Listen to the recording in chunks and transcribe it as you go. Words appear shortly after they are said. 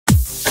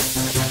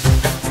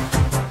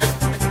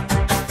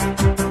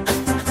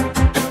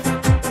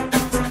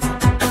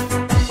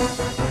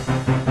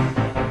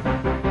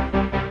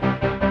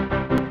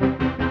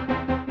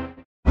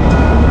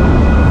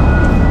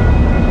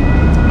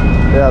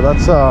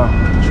That's a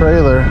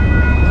trailer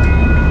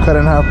cut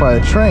in half by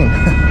a train.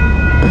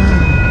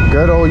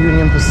 Good old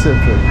Union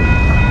Pacific.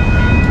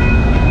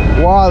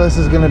 Wow, this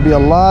is gonna be a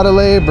lot of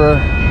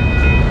labor.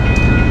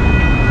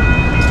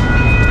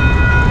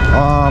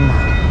 I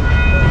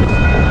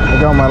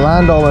got my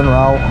Landoll en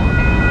route.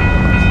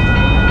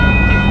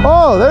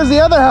 Oh, there's the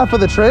other half of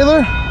the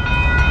trailer.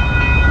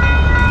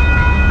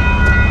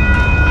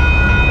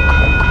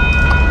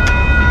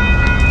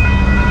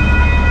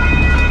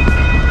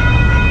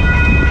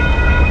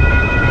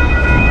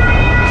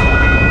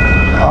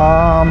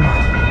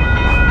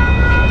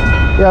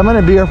 Yeah, I'm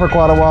gonna be here for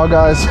quite a while,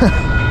 guys.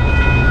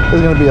 This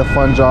is gonna be a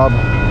fun job.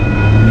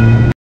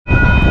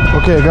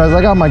 Okay, guys,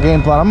 I got my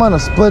game plan. I'm gonna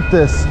split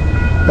this.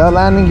 Got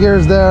landing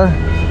gears there.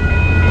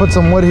 Put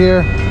some wood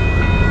here.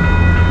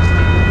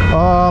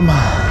 I'm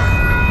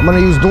gonna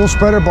use dual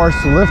spreader bars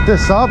to lift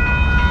this up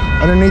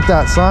underneath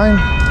that sign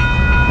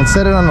and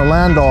set it on the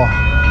Landoll.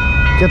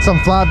 Get some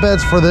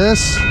flatbeds for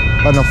this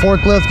on a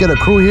forklift. Get a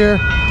crew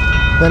here.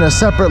 Then a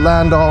separate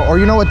Landoll, or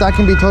you know what? That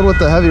can be towed with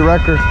the heavy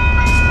wrecker.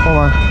 Hold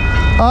on.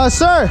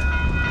 Sir,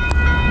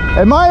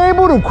 am I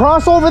able to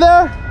cross over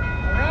there?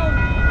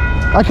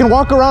 Around? I can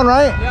walk around,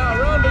 right? Yeah,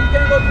 around, but you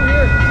can't go through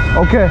here.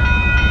 Okay.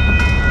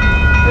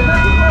 It's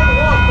not too far to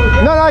walk, but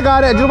yeah. No, I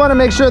got it. I just want to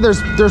make sure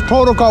there's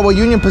protocol with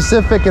Union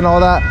Pacific and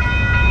all that.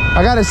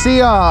 I got to see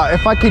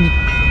if I could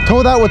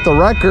tow that with the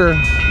wrecker,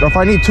 or if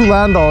I need two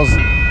Landolls.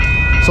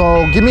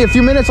 So give me a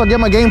few minutes. I'll get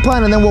my game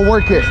plan and then we'll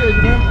work it. Appreciate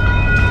you, man.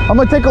 I'm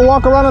gonna take a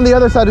walk around on the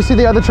other side to see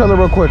the other trailer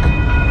real quick.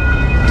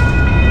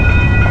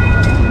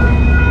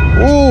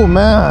 Oh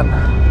man,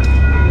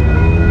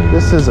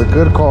 this is a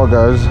good call,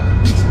 guys.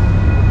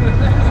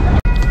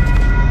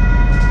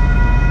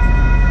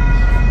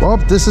 Well,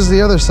 this is the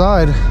other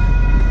side.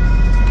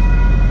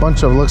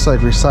 Bunch of looks like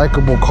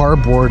recyclable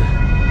cardboard,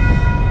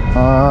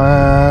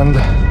 and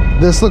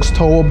this looks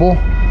towable.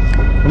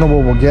 I don't know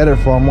where we'll get it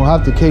from. We'll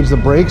have to cage the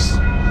brakes,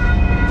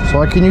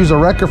 so I can use a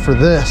wrecker for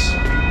this.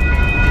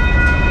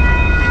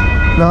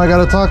 Now I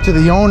gotta talk to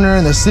the owner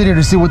and the city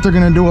to see what they're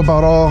gonna do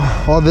about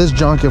all this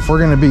junk, if we're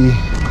gonna be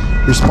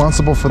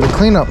responsible for the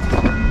cleanup.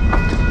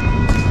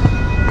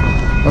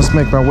 Let's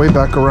make my way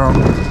back around.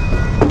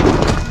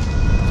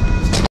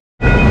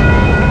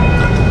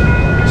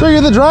 So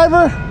you're the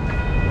driver?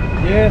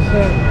 Yes,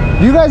 sir.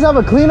 Do you guys have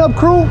a cleanup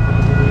crew?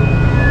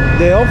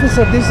 The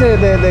officer dice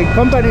the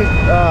company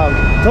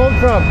tow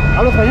truck.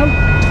 ¿Habla español?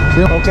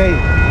 Sí. Ok.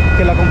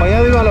 Que la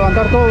compañía iba a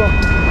levantar todo.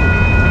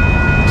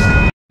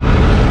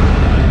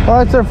 All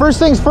right, sir. First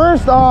things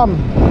first.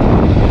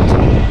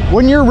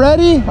 When you're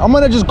ready, I'm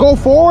gonna just go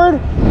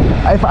forward.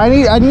 If I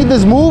need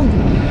this moved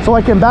so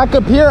I can back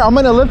up here. I'm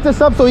gonna lift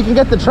this up so we can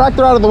get the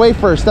tractor out of the way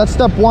first. That's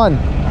step one.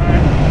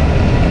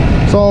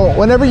 So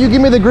whenever you give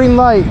me the green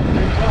light.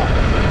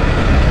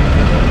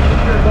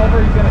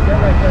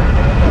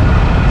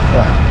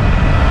 Yeah.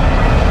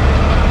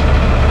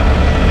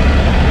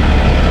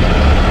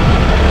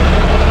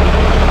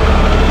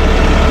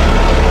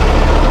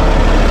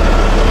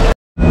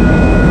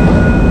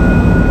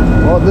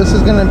 Well, this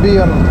is gonna be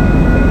a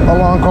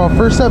long call.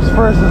 First steps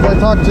first is I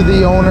talk to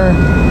the owner.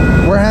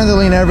 We're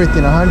handling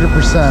everything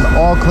 100%,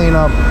 all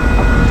cleanup,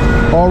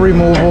 all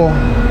removal.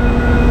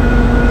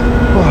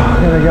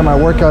 I'm gonna get my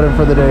workout in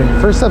for the day.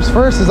 First steps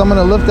first is I'm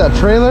gonna lift that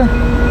trailer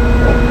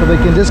so they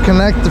can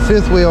disconnect the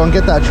fifth wheel and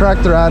get that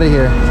tractor out of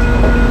here.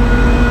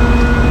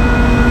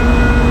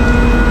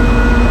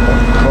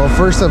 Well,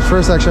 first steps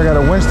first, actually I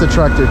gotta winch the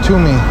tractor to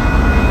me.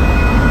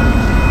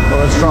 So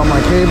let's drop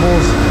my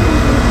cables.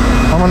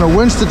 I'm gonna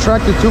winch the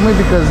tractor to me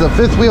because the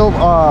fifth wheel,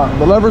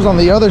 the lever's on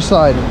the other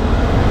side.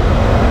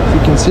 As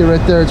you can see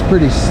right there, it's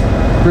pretty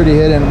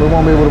hidden. We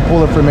won't be able to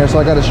pull it from here, so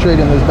I gotta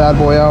straighten this bad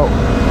boy out.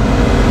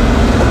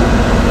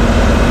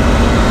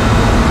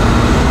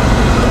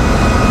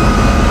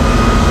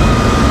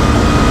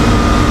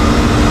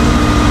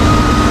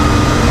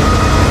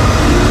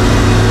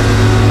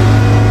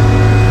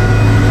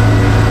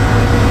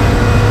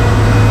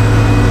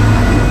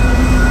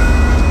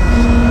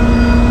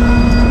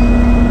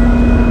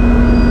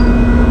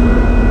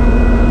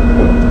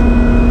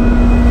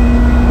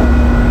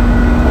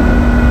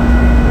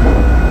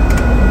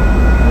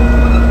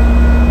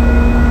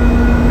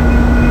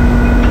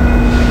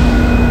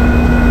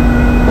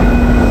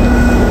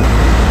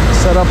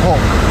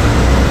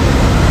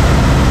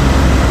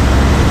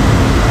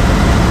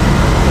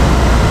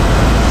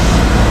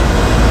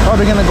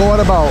 Probably gonna go at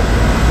about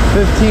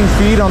 15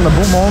 feet on the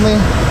boom only.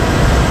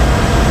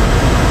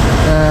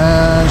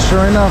 And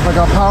sure enough, I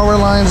got power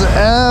lines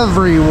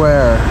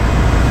everywhere.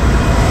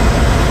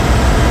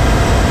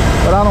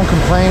 But I don't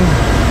complain.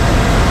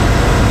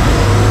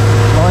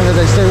 As long as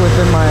I stay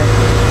within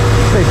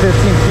stay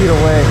 15 feet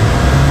away.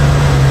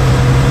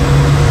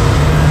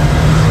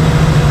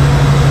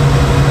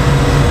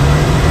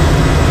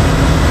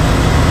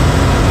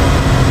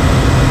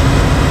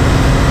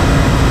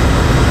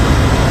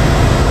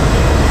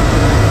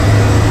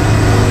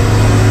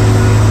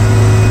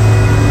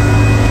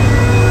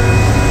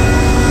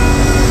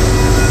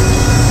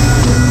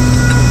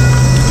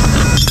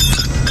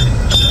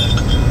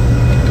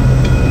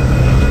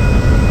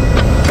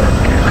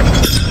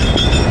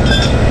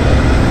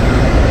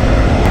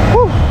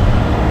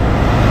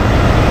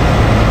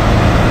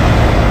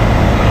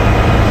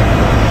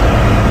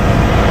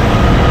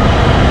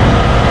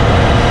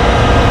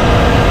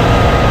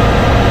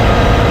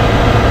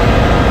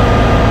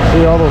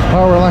 all those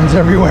power lines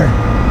everywhere.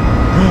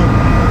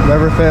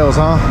 Never fails,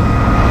 huh?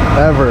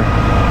 Ever.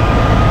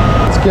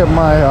 Let's get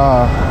my,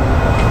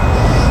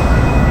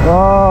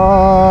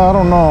 I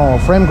don't know,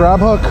 frame grab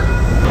hook.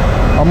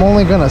 I'm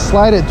only gonna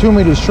slide it to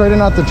me to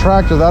straighten out the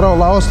tractor. That'll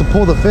allow us to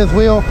pull the fifth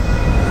wheel,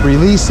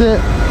 release it,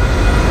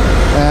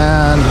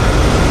 and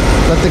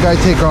let the guy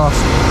take off.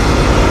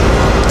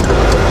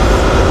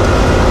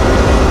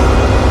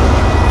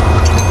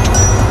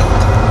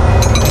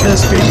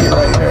 This baby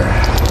right here.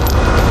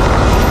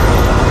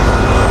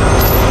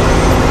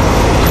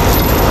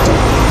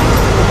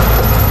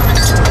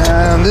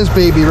 And this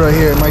baby right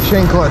here, my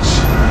chain clutch.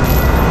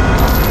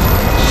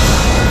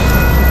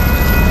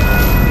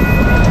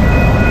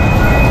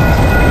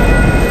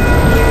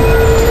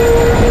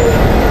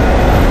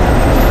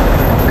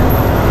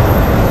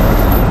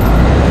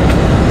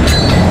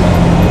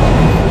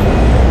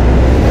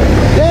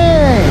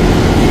 Dang!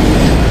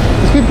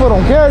 These people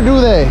don't care, do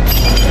they?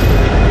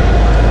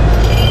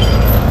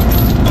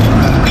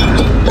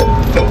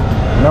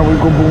 Now we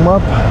go boom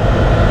up.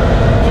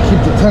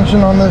 Keep the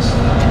tension on this.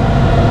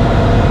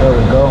 There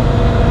we go.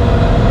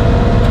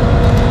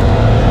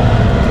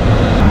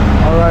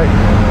 All right.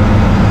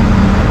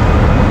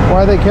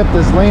 Why they kept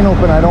this lane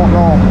open, I don't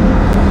know.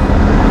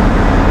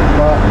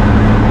 But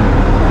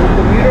with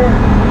the meter.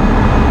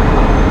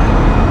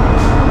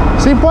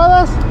 ¿Sí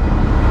puedes?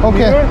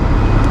 Okay.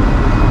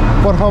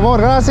 Por favor,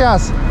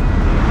 gracias.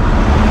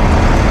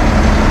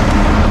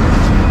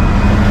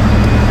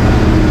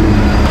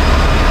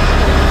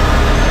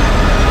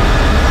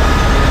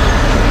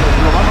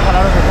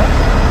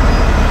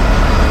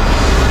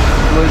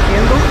 Lo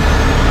entiendo.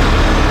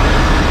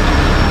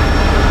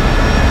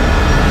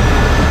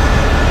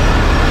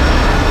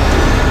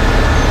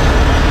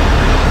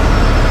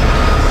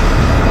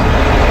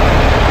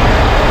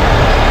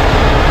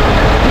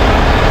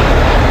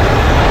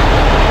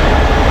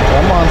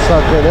 Come on,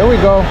 sucker. There we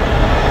go.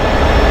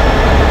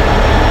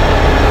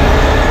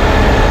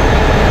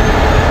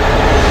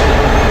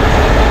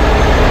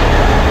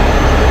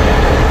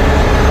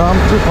 Come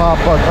to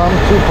Papa. Come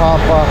to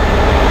Papa.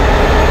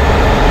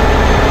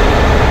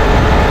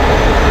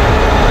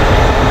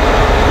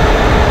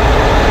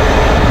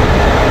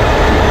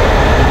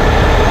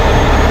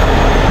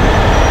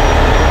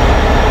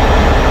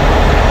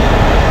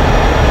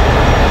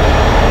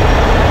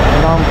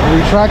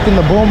 Retracting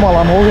the boom while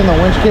I'm holding the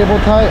winch cable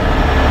tight,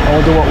 and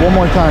we'll do it one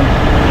more time.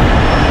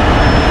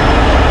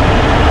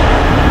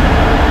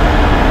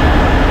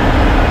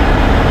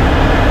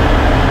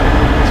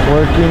 It's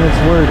working,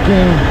 it's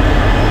working.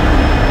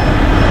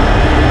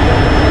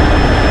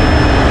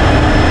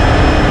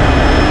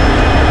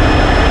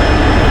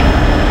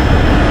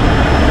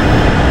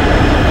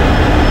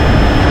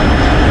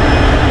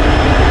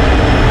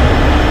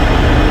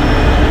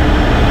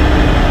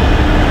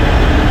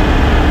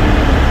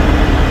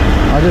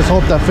 I just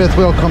hope that fifth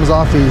wheel comes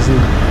off easy.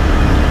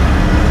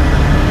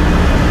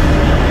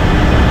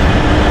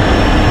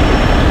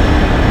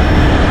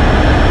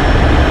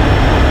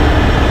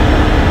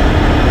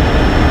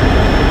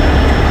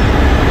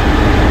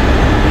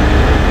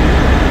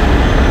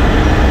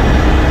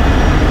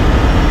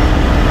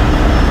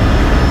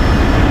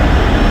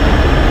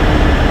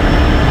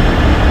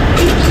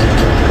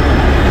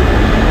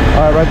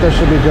 All right, right there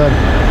should be good.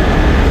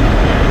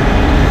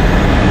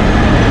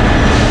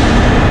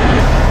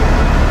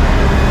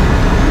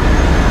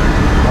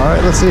 All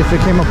right, let's see if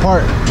it came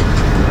apart.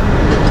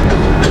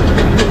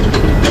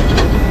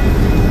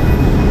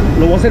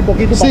 Lo voy a hacer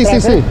poquito para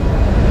atrás. Sí.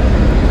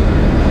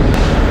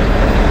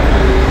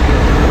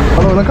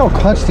 Oh, look how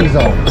clutch these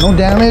are. No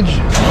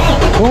damage.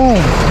 Boom.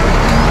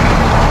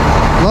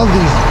 Love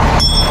these.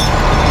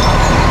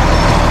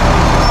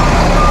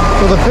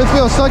 So the fifth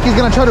wheel stuck. He's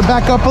gonna try to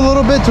back up a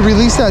little bit to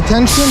release that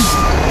tension.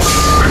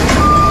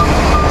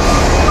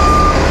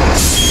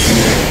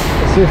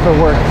 Let's see if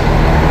it works.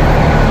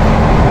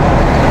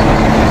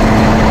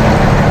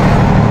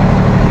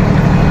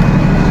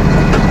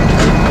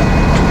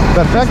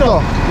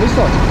 Perfecto.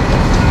 Listo.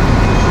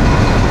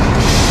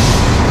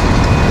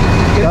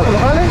 ¿Quieres que lo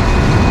jale?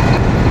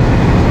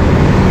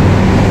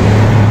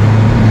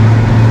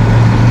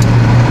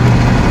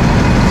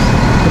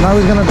 So now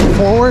he's gonna go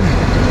forward.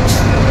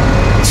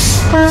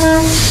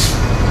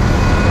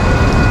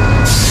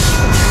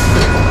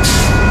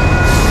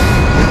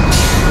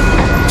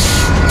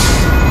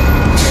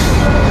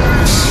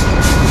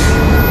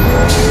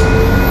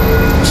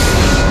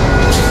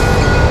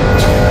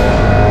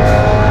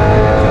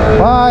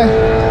 Bye.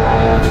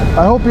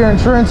 I hope your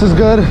insurance is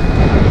good.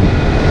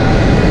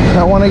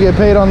 I want to get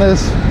paid on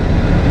this.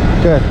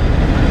 Good.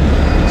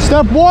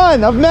 Step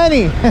one of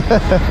many.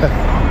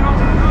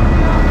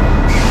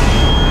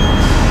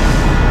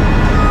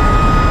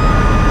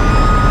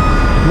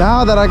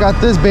 Now that I got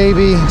this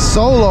baby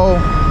solo,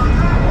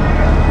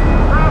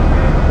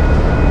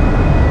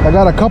 I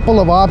got a couple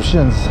of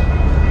options.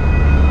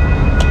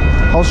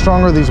 How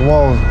strong are these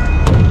walls?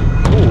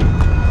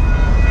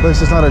 Ooh.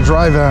 This is not a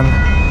dry van.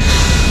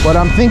 What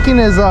I'm thinking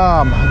is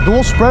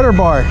dual spreader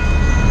bar.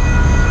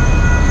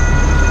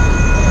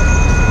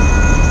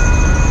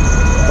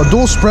 a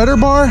dual spreader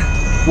bar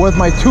with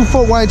my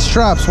 2-foot wide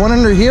straps, one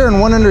under here and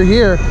one under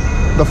here,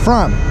 the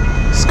front.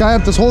 Sky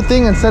up this whole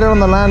thing and set it on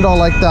the Landoll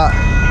like that.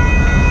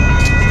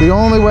 It's the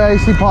only way I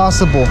see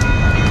possible.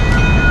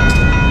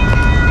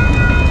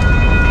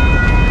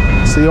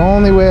 It's the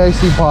only way I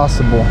see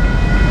possible.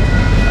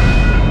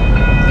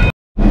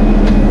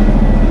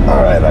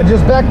 All right, I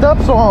just backed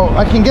up so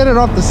I can get it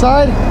off the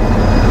side.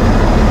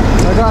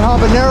 I got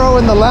habanero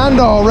in the Landoll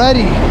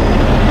already.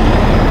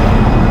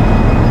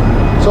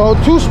 So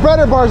 2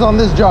 spreader bars on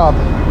this job.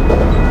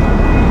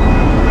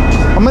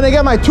 I'm gonna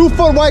get my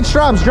 2-foot wide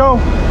straps, Joe.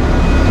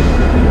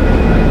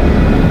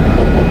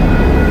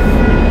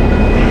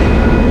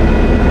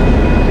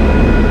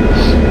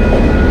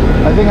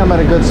 I think I'm at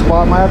a good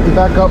spot. Might have to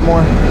back up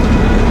more.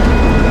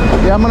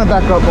 Yeah, I'm gonna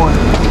back up more.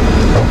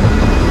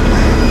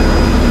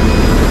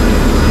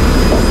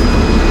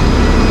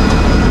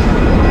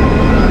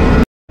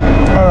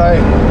 All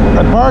right,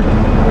 I parked.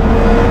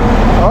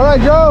 All right,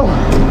 Joe.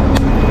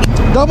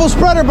 Double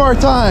spreader bar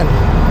time.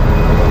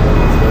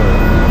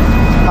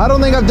 I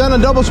don't think I've done a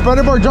double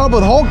spreader bar job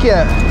with Hulk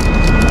yet.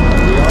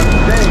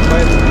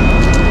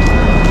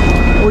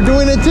 We're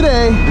doing it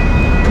today.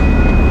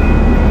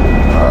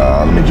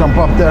 Let me jump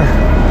up there.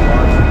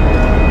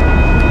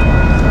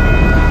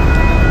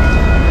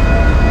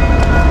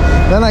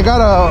 Then I got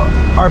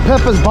our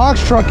Pepe's box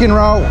truck en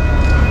route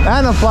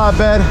and a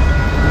flatbed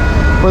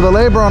for the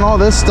labor on all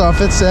this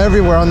stuff. It's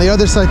everywhere on the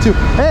other side too.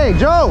 Hey,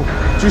 Joe,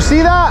 did you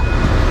see that?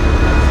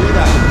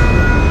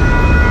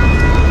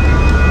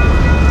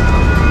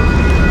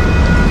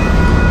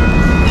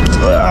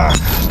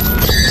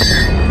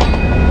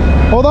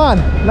 Hold on,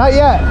 not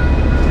yet. I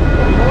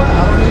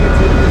don't need to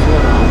take this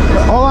one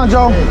off. Hold on,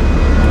 Joe.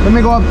 Let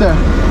me go up there.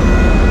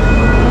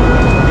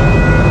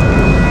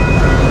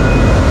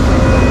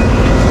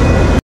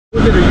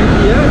 Was it a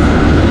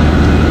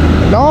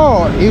UPS?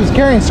 No, he was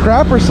carrying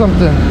scrap or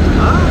something.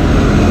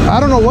 Huh? I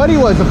don't know what he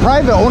was, a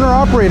private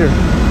owner-operator.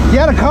 He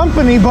had a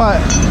company,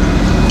 but...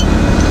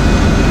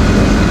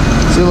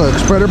 See, look,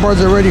 spreader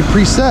bars are already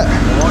preset.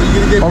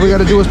 All we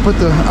gotta do is put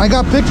the... I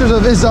got pictures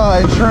of his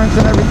insurance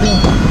and everything.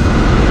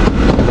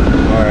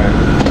 All right.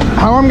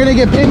 How I'm gonna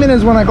get payment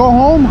is when I go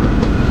home,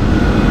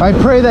 I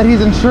pray that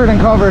he's insured and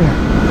covered.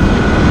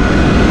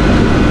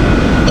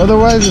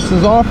 Otherwise, this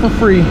is all for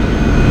free.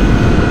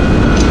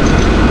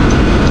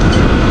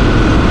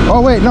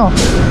 Oh wait, no,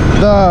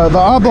 the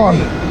oblong,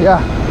 yeah.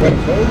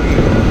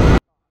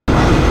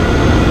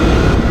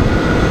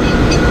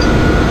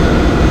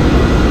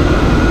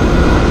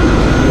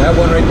 You have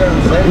one right there on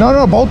the side?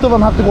 No, both of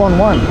them have to go on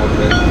one.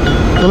 Okay.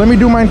 So let me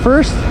do mine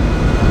first.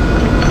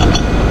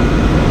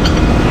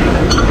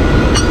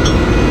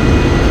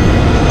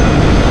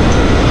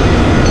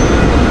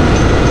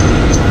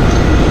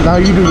 Now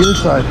you do your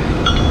side.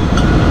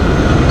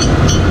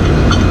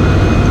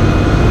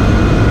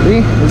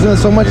 See? Isn't it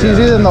so much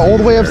easier than the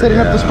old way of setting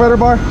up the spreader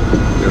bar?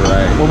 You're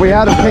right. Where we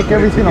had to take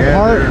everything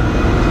apart.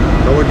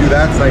 I would do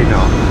that side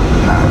now.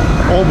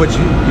 Oh, but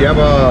you have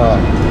a...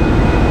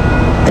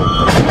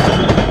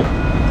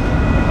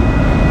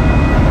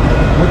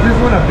 Was this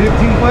one a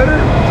 15-footer?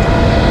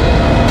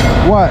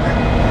 What?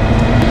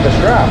 The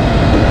strap.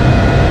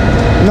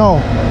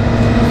 No.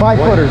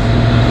 5-footers.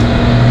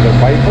 The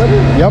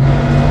 5-footer? Yep.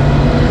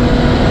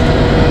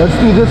 Let's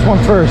do this one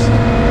first.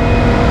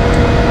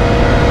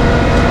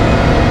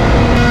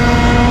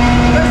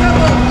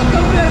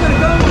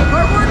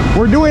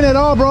 We're doing it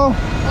all, bro.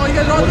 Oh, you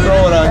guys are all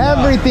doing it?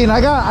 Everything.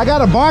 I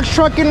got a box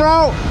truck en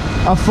route,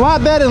 a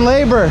flatbed and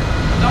labor.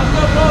 Sounds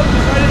good, bro.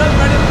 Just write it up,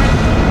 write it.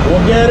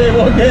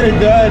 We'll get it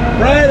done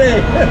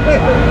Friday.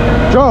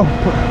 Joe,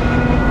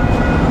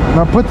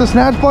 now put the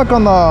snatch block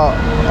on the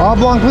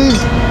oblong, please.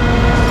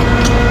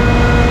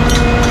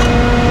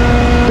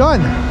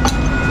 Done.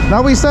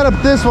 Now we set up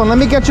this one. Let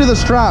me get you the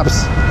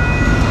straps.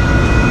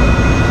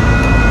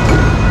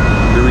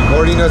 You're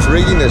recording us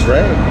rigging this,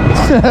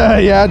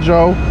 right? Yeah,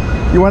 Joe.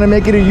 You want to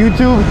make it a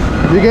YouTube?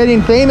 You're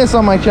getting famous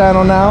on my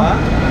channel now.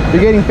 Huh?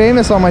 You're getting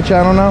famous on my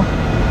channel now.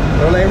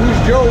 They're like,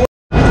 who's Joe?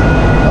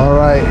 All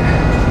right.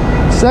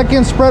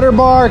 Second spreader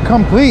bar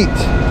complete.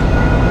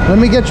 Let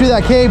me get you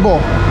that cable.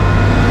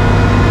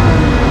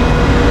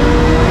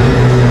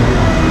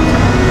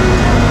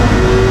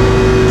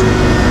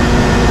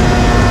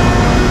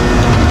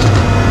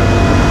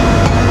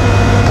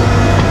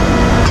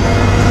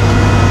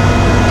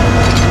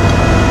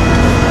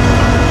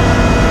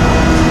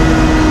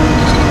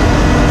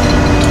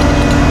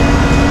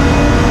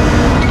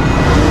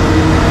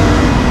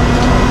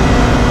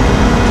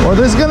 Well,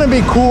 this is gonna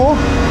be cool.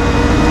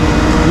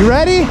 You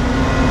ready?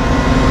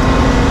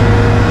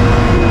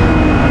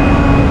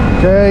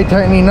 Okay,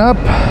 tightening up.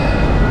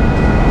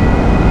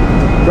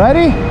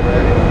 Ready?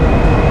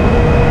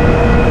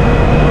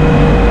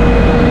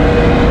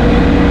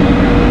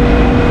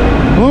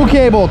 Blue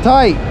cable,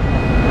 tight.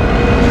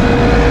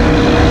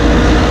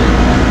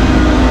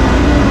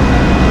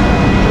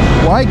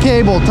 White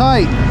cable,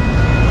 tight.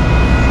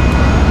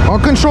 I'll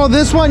control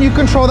this one, you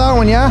control that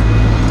one, yeah?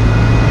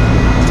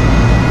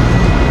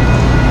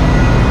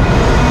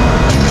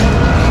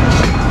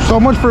 So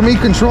much for me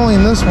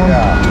controlling this one.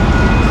 Yeah.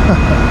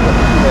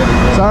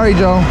 Sorry,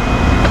 Joe.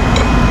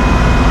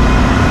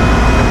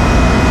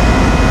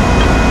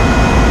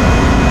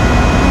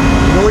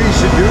 You know what you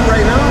should do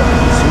right now?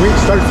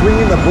 Start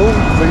swinging the boom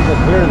so you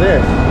can clear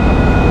this.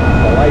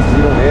 The lights,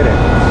 you don't hit it.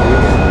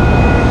 Swing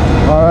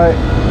it. All right.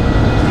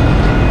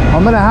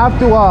 I'm gonna have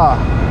to,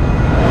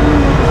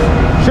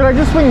 should I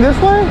just swing this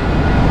way?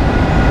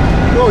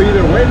 No,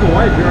 either way, but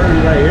why? You're already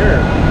right here.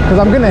 Because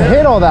I'm gonna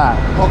hit all that.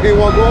 Okay,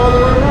 well, go all the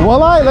way around.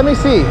 Will I? Let me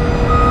see.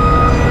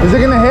 Is it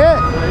gonna hit?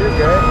 No, you're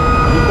good.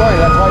 Keep going.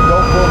 That's why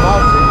don't pull them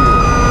out to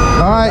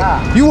you. All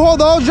right. You hold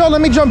those, Joe. Let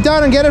me jump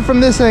down and get it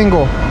from this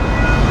angle.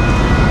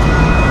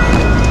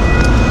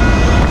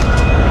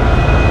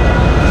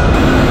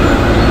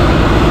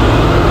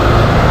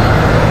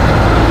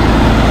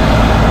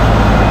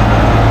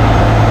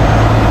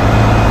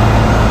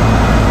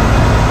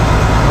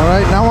 All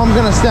right, now I'm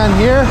gonna stand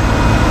here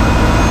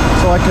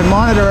so I can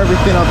monitor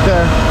everything up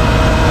there.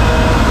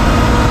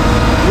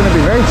 It's gonna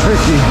be very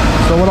tricky.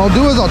 So what I'll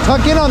do is I'll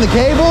tuck in on the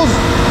cables.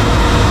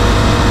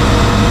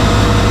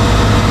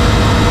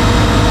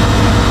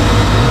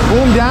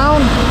 Boom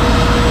down.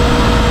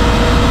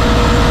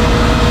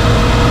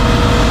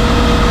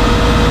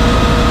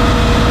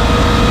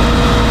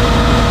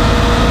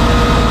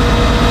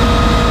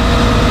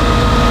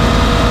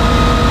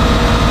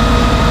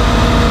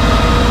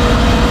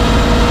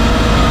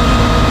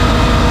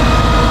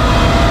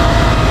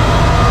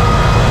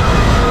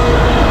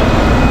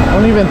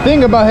 Don't even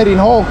think about hitting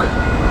Hulk.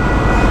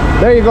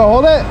 There you go,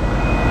 hold it.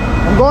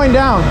 I'm going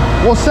down.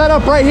 We'll set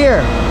up right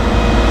here.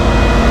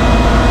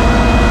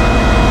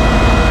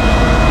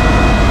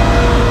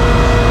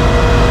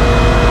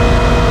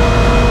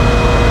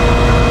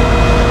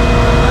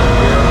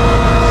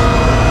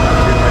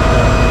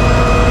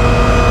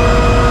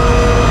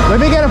 Let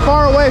me get it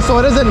far away so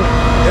it doesn't,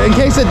 in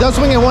case it does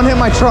swing, it won't hit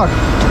my truck.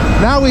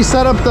 Now we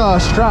set up the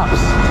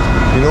straps.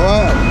 You know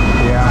what?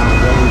 Yeah,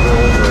 then we go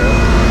over it.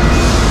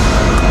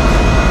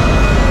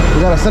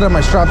 We gotta set up my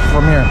straps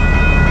from here.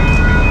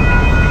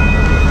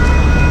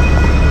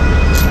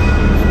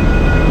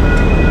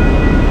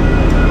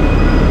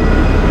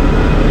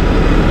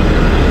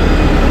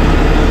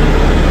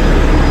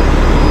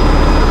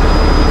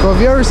 So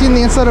if you ever seen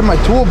the inside of my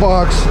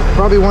toolbox, you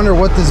probably wonder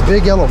what this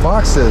big yellow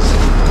box is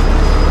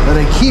that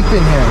I keep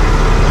in here.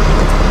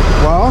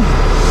 Well,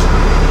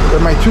 they're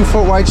my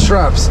 2-foot wide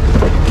straps.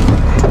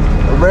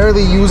 I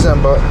rarely use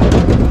them, but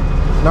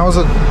now's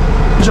a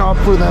job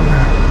for them.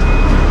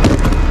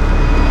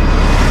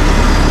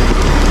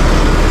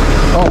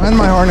 Oh, and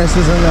my harness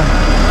is in there.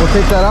 We'll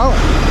take that out.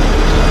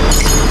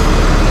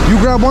 You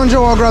grab one,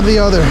 Joe, I'll grab the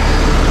other.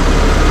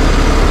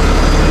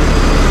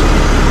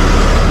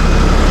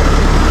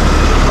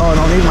 Oh, I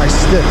don't need my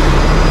stick.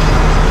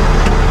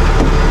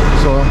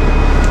 So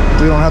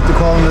we don't have to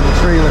call into the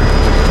trailer.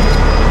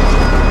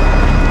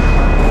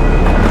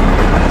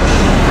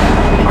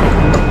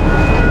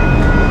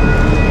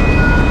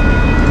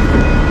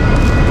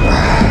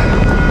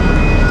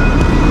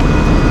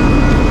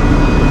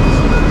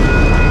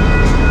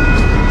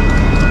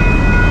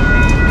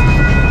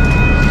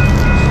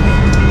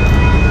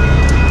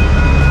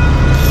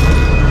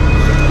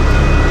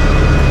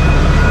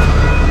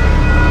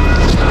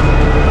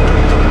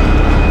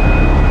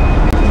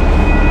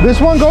 This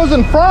one goes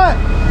in front.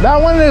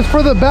 That one is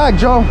for the back,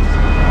 Joe.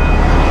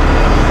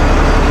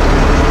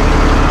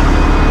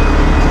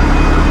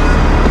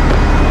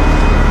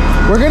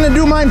 We're gonna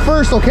do mine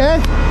first, okay?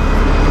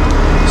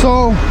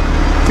 So,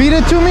 feed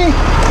it to me.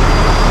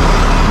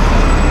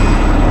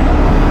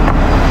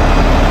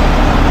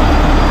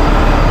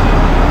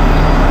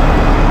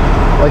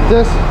 Like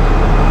this.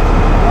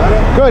 Got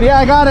it? Good, yeah,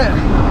 I got it.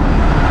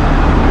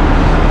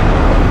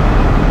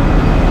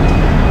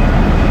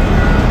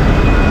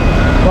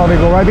 Probably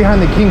go right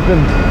behind the kingpin.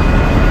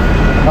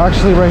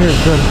 Actually, right here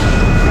is good.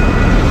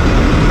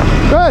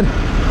 Good.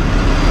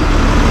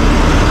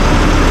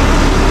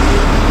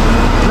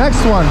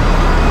 Next one.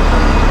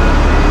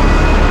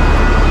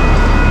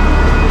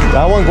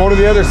 That one, go to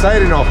the other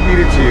side and I'll feed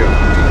it to you.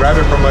 Grab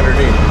it from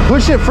underneath.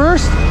 Push it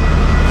first.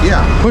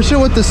 Yeah. Push it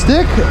with the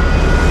stick.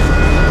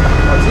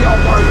 Let's see how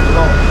far you can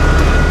go.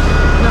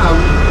 No,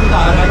 you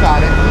got it. I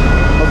got it.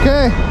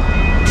 Okay.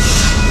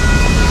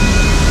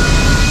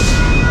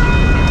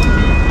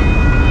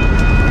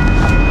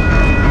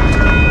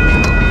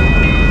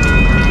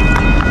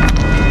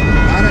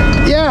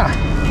 Yeah,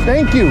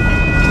 thank you.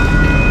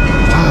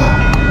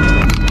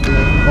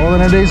 All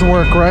in a day's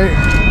work, right?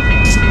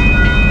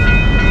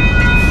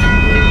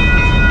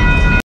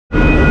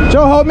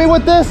 Joe, help me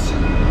with this.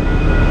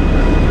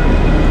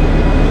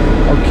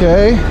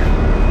 Okay.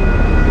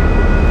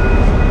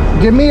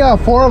 Give me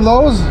 4 of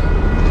those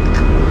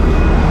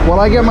while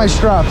I get my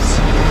straps.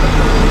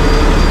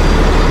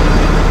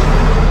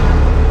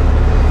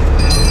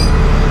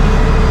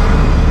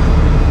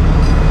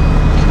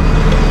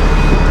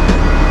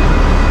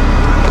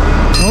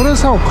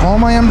 Notice how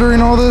calm I am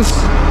during all this?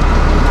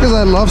 Because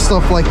I love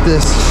stuff like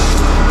this.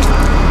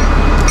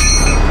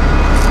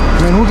 I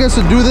mean, who gets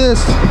to do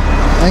this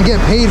and get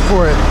paid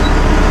for it?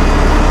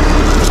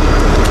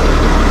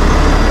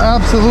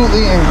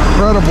 absolutely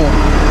incredible.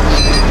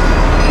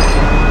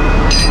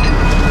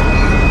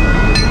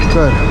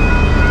 Good.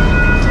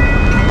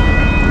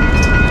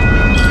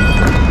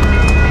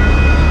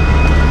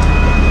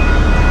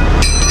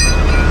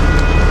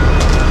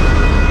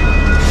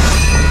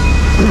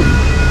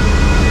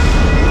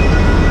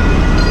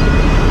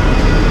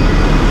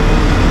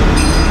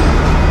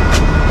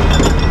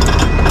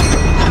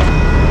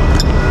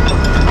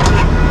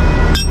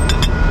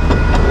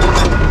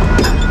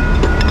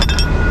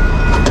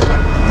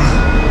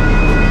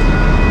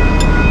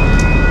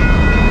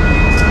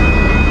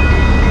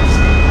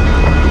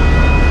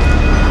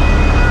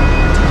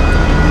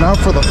 Now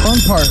for the fun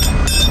part.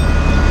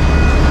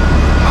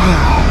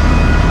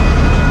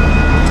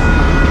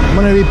 I'm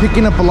gonna be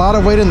picking up a lot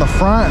of weight in the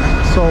front,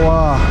 so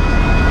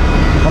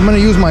I'm gonna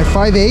use my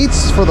 5/8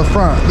 for the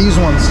front, these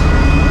ones.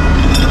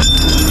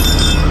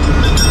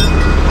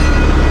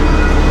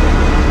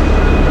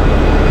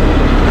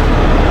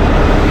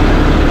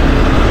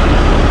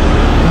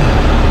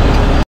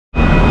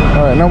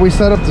 All right, now we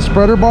set up the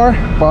spreader bar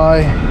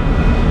by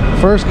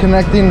first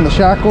connecting the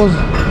shackles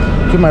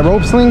to my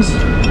rope slings.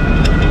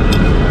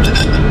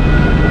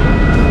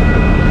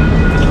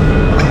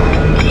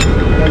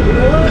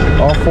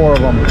 All 4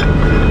 of them.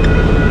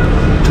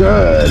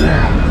 Good.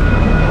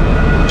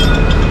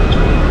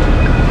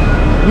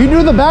 You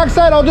do the back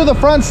side, I'll do the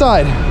front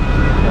side.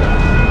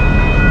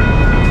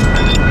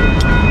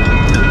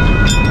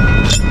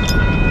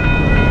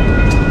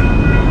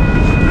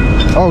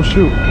 Oh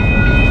shoot.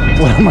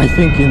 What am I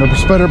thinking? The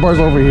spreader bar's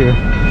over here.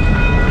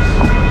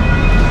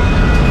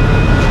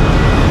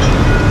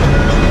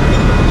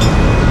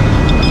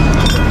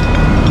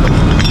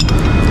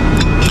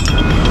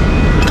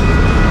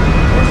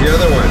 The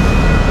other one.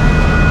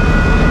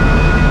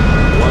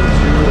 1,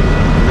 2,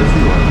 this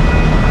one.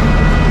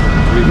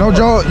 3, No, 4.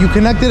 Joe, you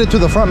connected it to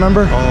the front,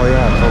 remember? Oh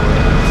yeah, totally.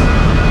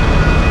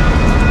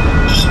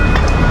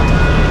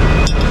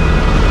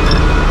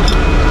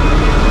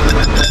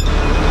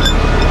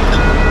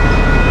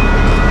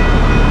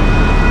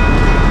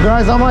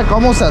 Guys, I'm like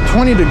almost at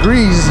 20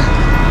 degrees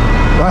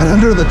right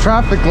under the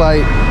traffic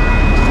light.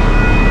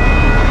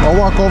 I'll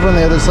walk over on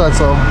the other side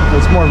so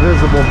it's more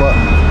visible, but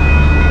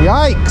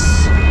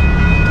yikes!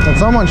 Can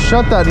someone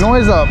shut that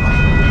noise up?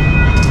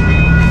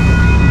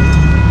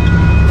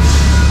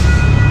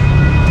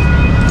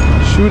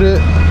 Shoot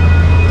it.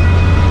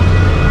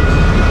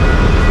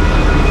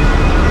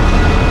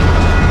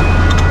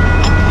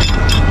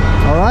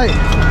 All right,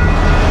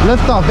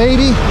 lift off,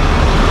 baby.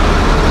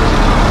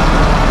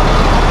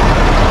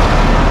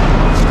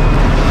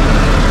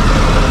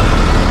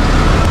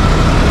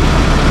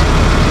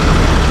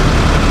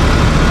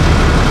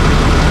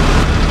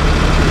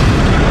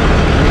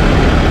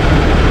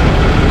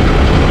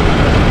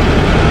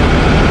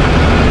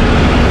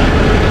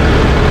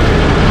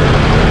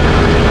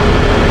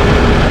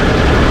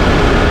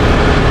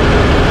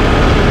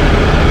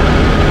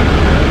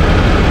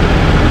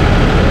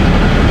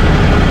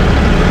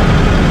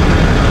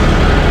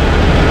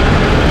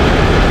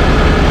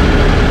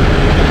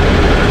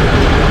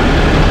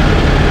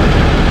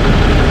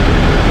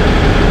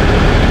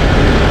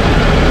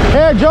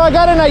 Joe, I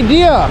got an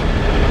idea.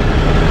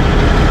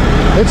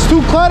 It's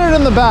too cluttered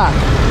in the back.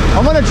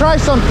 I'm gonna try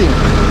something.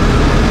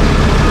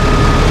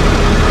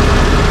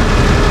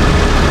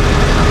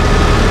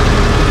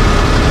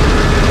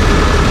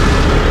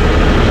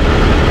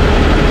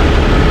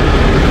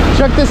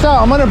 Check this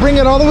out. I'm gonna bring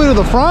it all the way to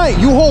the front.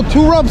 You hold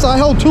 2 ropes, I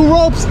hold 2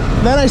 ropes,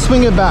 then I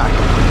swing it back.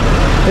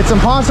 It's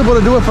impossible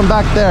to do it from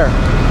back there.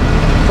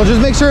 So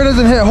just make sure it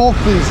doesn't hit Hulk,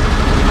 please.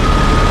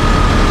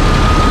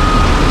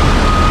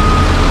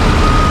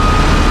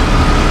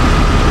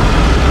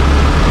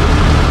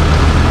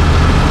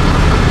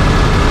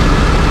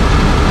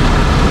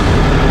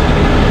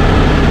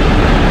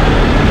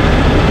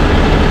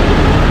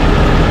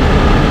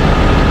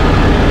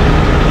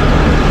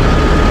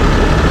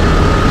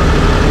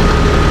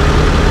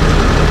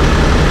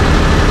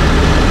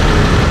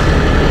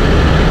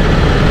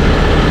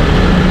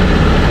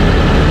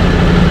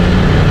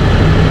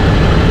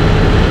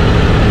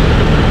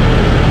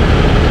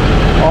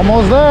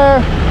 Almost there.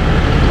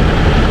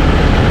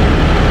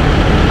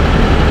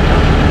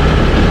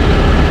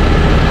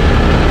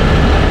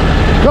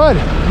 Good.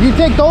 You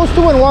take those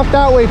 2 and walk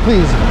that way,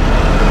 please.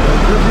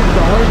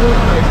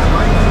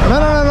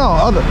 No.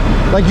 Other.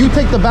 Like you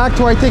take the back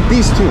 2, I take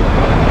these 2.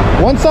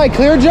 Once I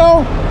clear,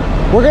 Joe,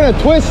 we're gonna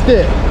twist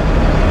it.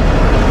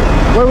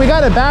 Wait, we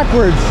got it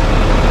backwards.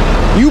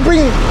 You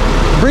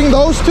bring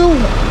those 2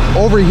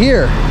 over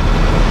here.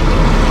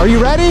 Are you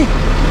ready?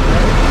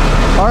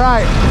 All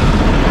right.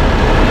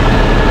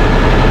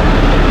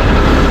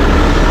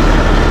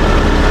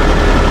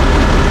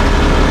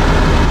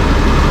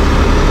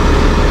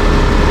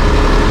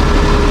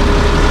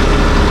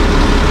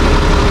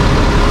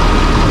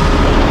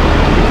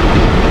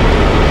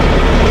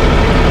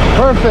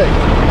 Perfect.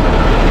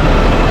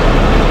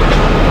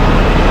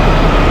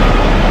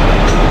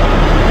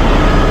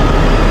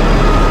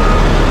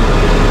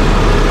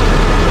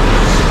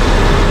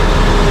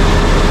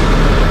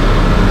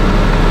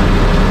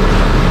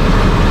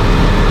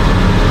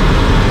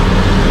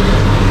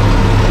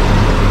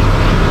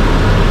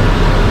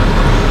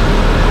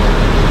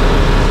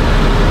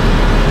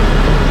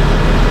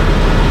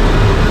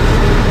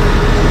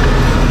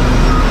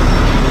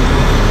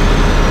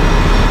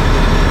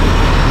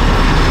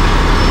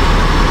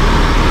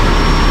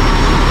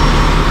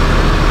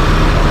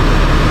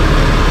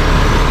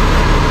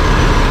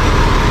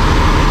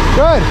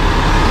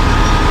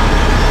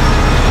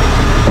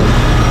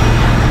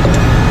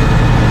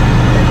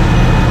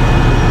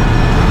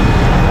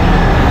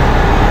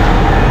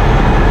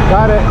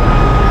 Got it.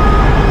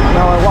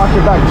 Now I walk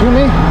it back to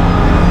me.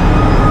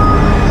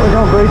 Look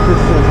how great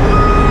this is.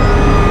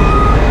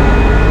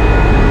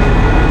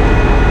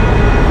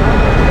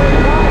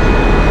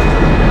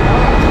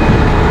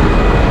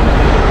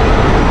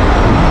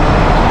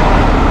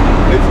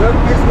 Let's hook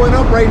this one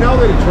up right now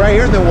that it's right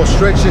here, and then we'll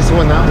stretch this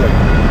one that way.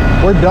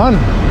 We're done.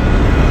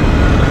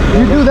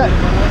 You do that.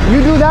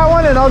 You do that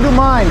one and I'll do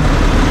mine.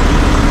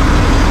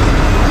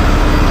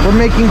 We're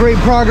making great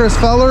progress,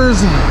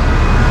 fellers.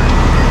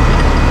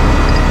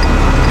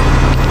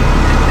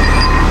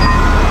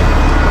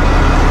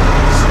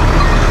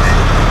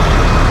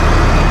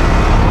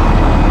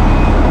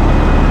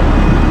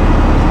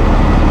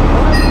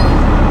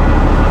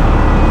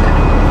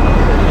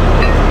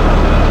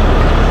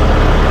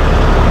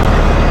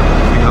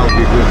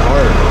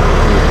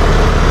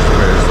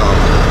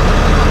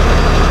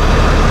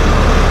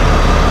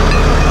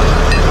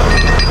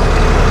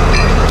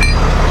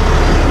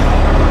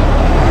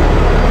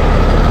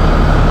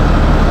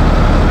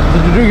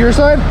 Do your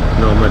side?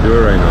 No, I'm gonna do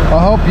it right now.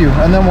 I'll help you,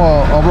 and then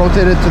I'll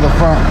rotate it to the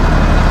front.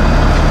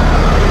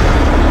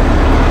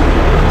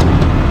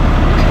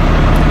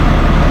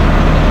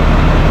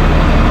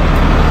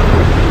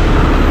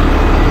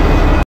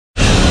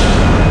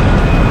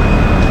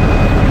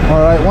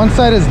 All right, one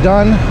side is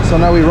done, so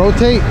now we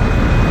rotate.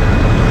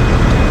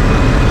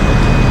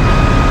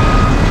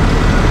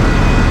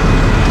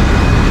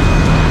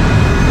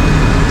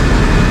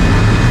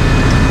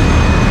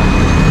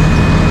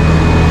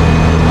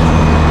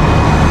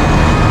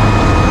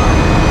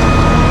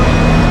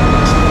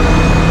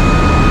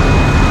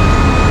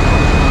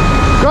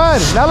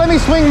 Now let me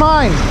swing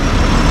mine.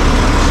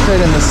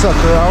 Straighten the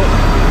sucker out.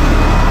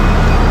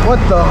 What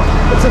the?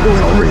 What's it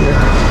doing over here?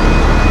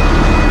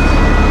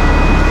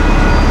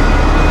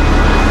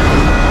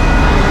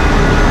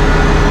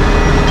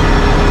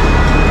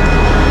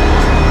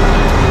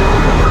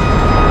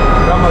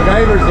 Got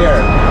MacGyver's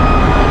here.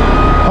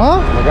 Huh?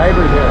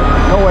 MacGyver's here.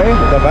 No way.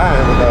 With the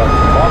van, with the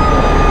box.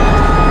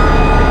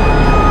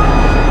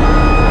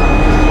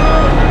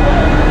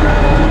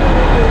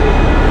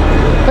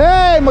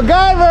 Hey,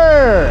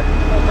 MacGyver!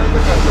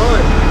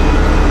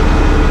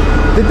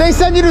 Did they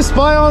send you to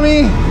spy on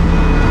me?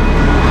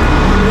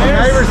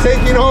 MacGyver's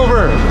taking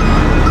over.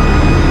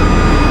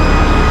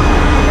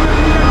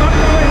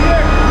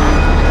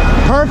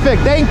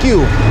 Perfect, thank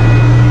you.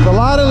 It's a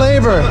lot of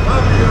labor.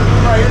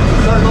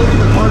 Start loading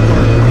the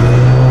cardboard.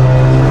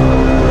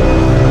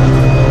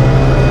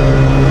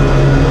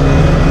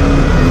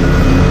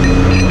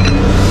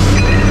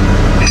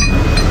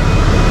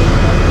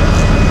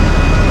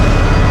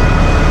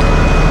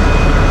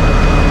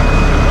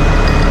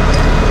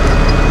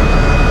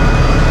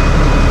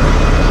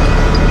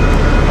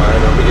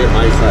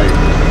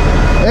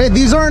 Hey,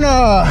 these aren't,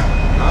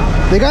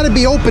 they gotta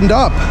be opened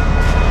up.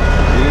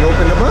 You didn't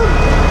open them up?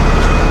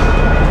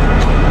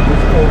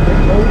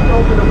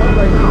 Open them up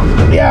right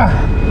now. Yeah,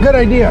 good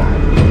idea.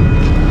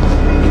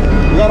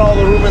 We got all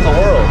the room in the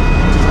world.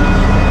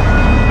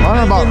 I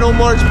don't know Can't get no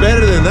much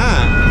better than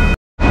that.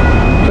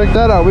 Check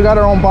that out, we got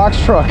our own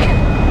box truck.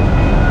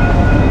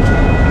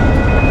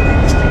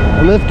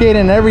 Lift gate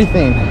and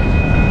everything.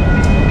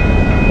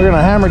 We're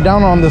gonna hammer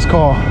down on this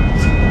call.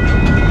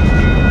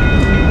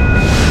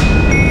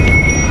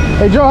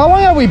 Hey Joe, how long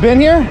have we been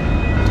here? About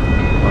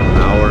an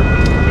hour.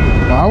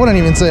 Well, I wouldn't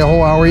even say a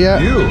whole hour yet.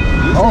 You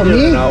Oh,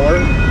 me? An hour.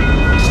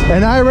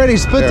 And I already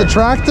split the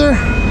tractor.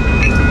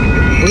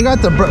 We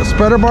got the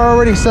spreader bar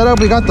already set up.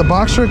 We got the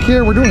box truck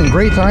here. We're doing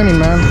great timing,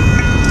 man.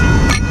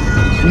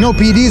 You know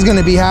PD's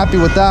gonna be happy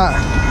with that.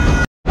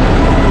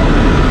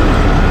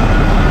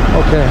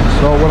 Okay,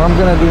 so what I'm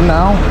gonna do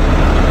now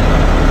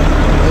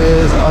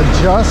is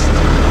adjust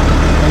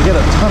and get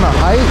a ton of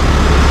height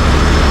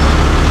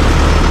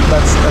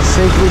that's as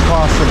safely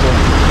possible.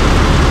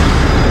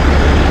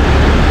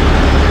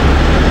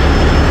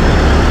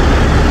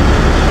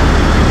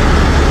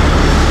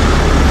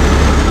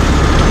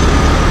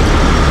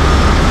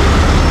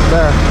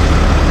 There.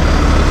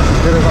 As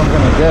good as I'm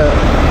gonna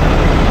get.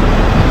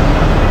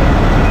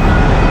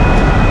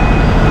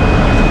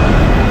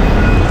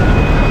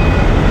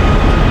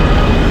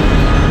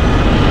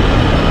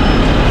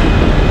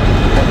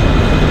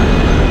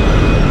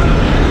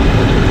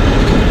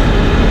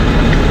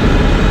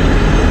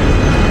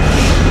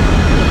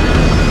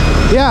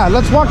 Yeah,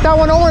 let's walk that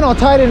one over and I'll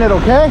tighten it,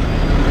 okay?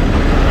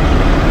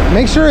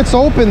 Make sure it's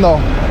open though.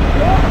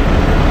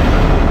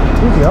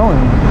 Who's yelling?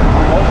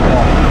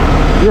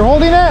 You're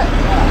holding it?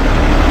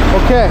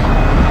 Okay.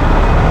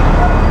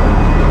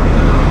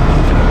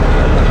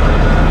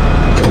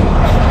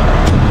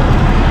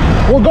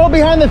 We'll go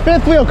behind the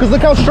fifth wheel because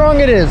look how strong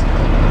it is.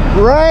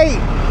 Right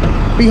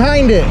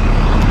behind it.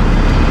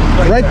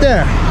 Right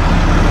there.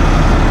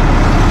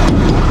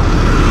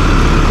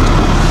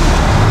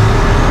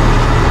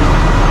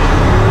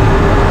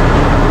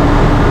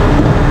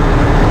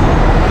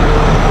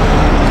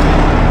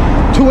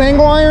 Two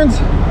angle irons?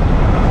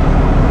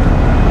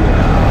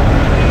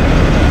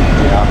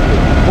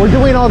 We're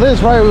doing all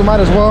this, right? We might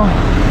as well.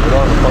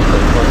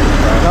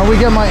 Now we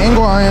get my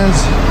angle irons.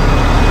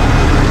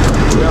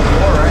 You have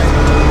 4, right?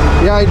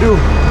 Yeah, I do.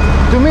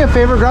 Do me a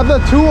favor, grab the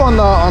 2 on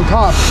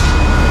top.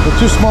 The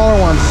 2 smaller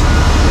ones.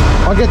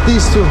 I'll get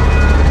these 2.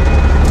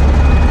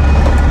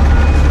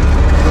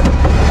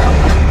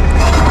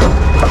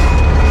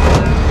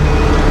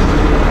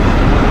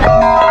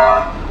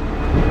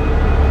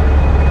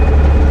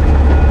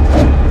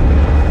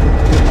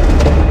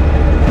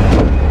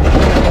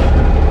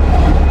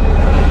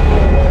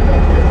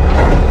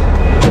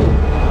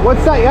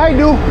 What's that? Yeah, I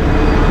do.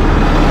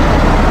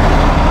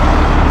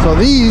 So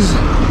these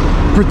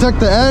protect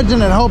the edge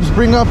and it helps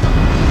bring up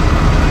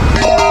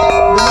the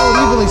load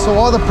evenly, so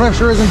all the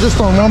pressure isn't just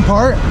on one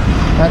part,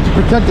 and to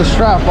protect the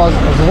strap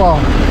as well.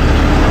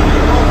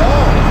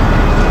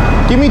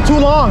 Give me too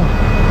long.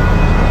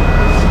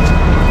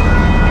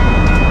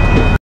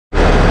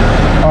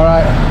 All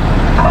right.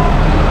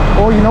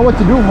 Oh, you know what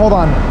to do? Hold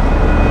on.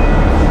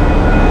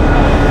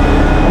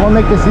 I'm gonna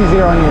make this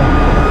easier on you.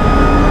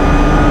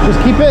 Just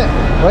keep it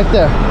right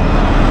there.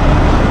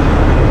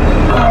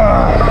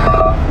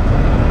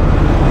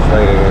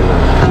 Slide it in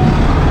there.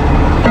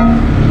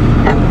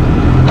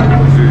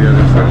 Let's do the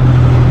other side.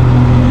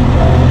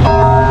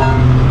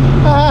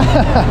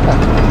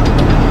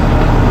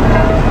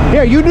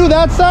 Here, you do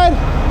that side,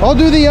 I'll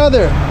do the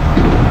other.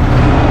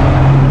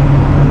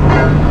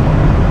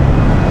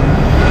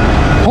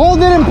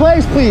 Hold it in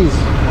place, please.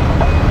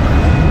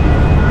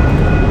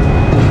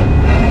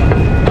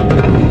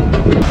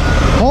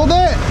 Hold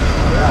it.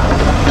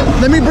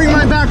 Let me bring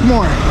mine back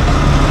more.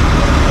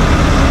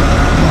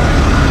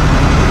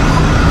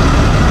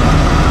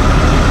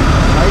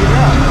 How you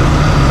doing?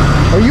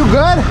 Are you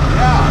good?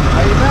 Yeah,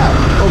 how you doing?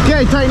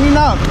 Okay, tightening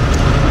up.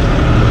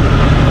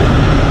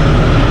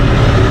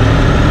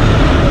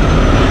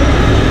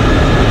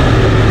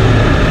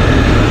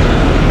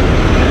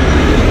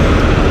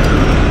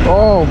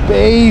 Oh,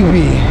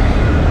 baby.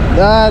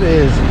 That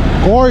is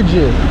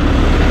gorgeous.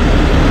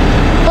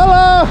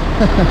 Hello.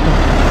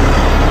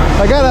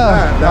 I got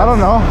a, I don't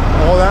know.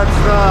 Oh, that's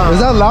Is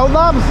that loud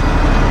knobs?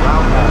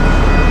 round.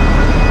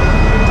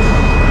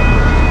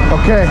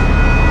 Okay.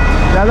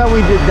 Now that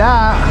we did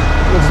that,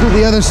 let's do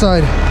the other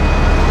side.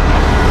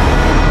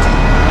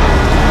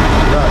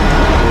 Look,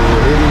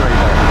 we're hitting right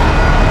there.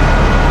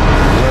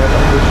 Yeah,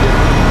 push it.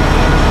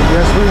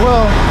 Yes, we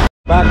will.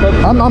 Back up.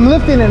 I'm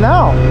lifting it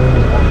now.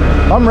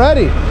 I'm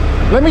ready.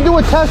 Let me do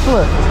a test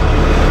lift.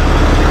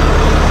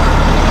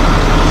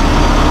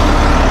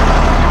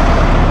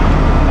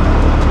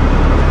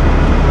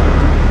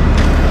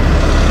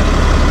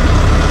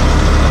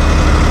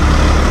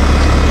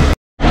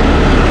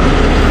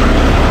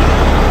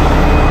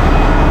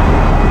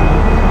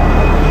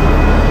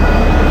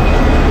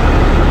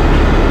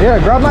 Here,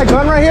 grab my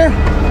gun right here.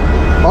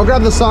 I'll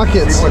grab the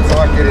sockets. See what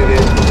socket it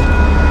is.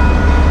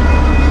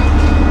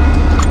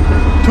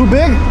 Too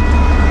big?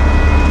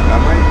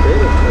 That might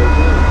fit it.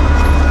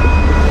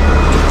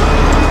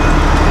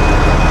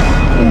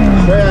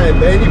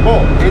 Yeah, any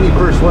bolt, any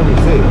first one you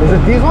see. Is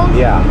it these ones?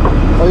 Yeah.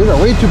 Oh, these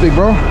are way too big,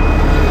 bro.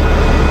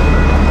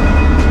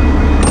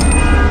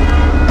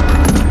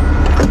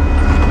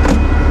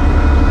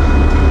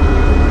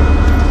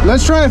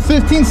 Let's try a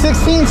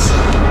 15/16.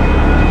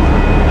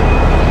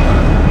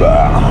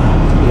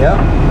 Yeah.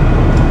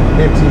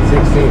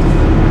 15/16.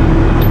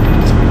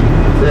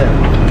 That's it.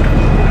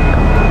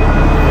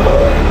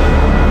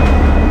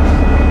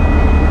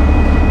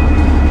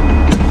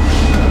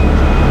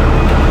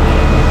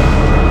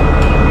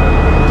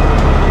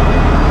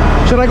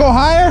 Should I go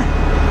higher?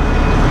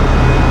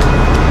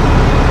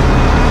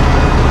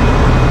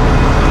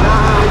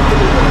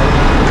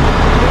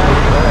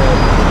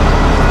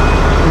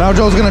 Now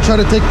Joe's gonna try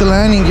to take the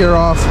landing gear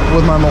off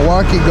with my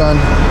Milwaukee gun.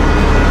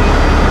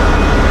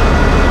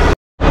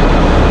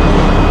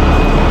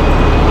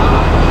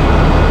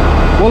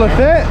 Will it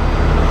fit?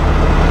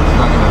 It's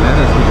not gonna let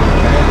us because it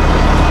can't.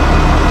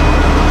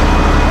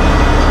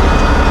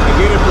 I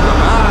get it from the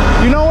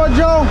back. You know what,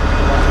 Joe?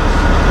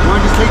 You want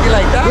to just take it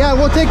like that? Yeah,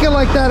 we'll take it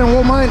like that and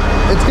we'll mind.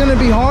 It's gonna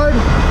be hard,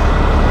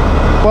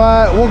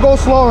 but we'll go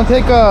slow and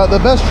take the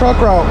best truck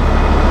route.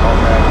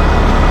 Okay.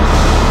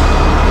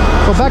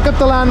 So back up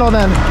to Landoll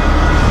then.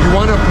 You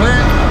want to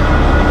plant?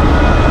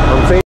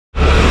 I'm saying.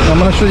 I'm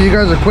gonna show you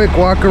guys a quick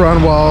walk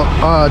around while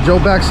Joe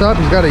backs up.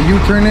 He's got to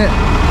U-turn it.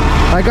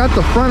 I got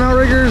the front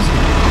outriggers,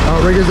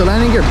 the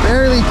landing gear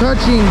barely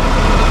touching,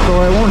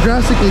 so it won't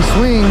drastically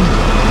swing.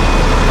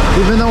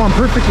 Even though I'm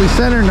perfectly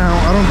centered now,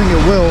 I don't think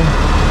it will.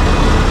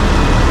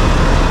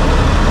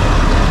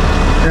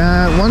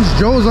 And once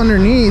Joe's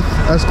underneath,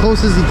 as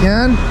close as he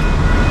can,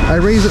 I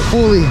raise it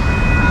fully.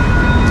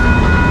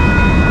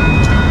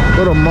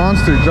 What a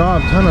monster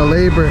job, ton of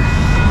labor.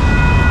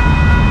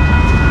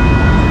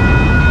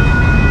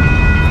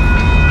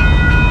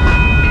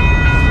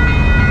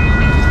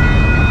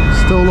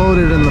 Still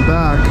loaded in the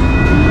back.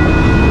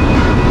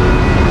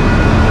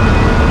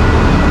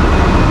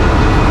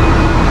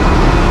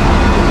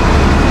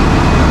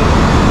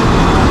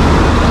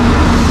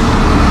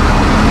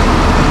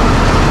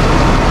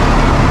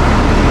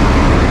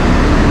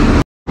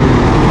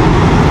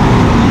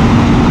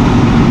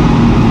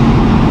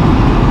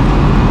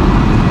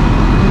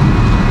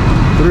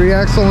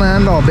 axle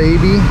Landoll,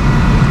 baby.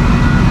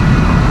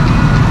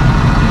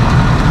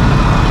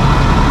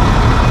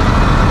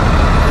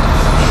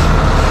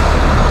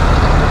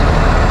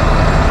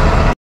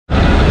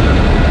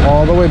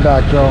 All the way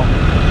back, Joe.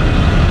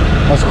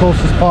 As close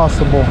as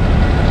possible.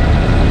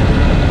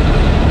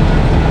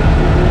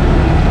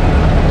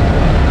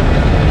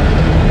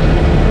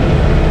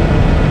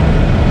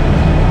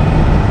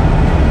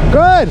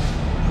 Good.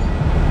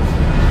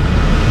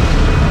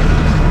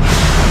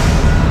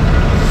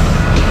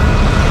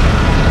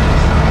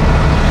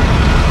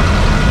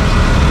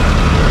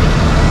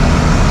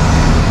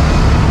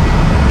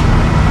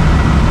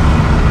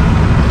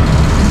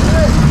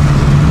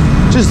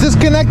 Just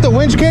disconnect the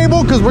winch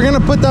cable because we're gonna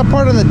put that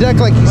part on the deck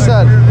like you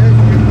said.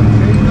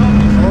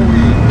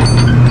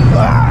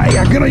 Ah,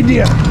 yeah, good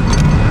idea.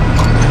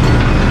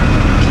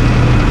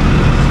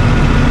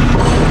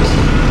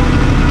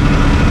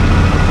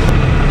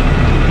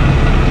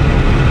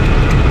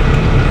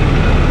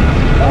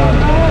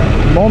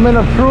 Moment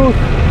of truth.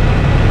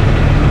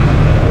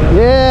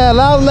 Yeah,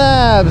 Loud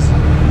Labs.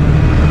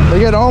 They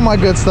get all my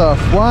good stuff.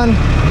 1,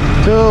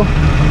 2,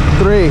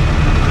 3.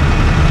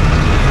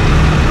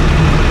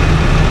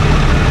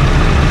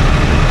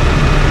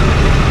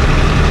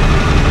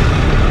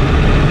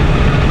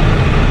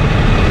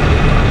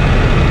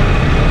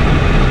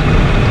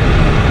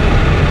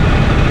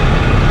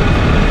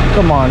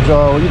 Come on,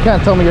 Joe. You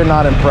can't tell me you're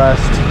not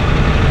impressed.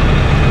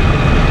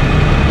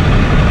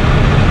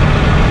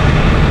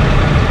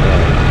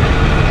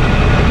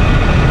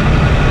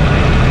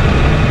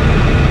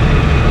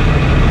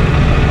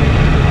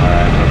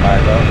 Alright, we're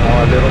back up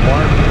more, a little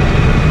more.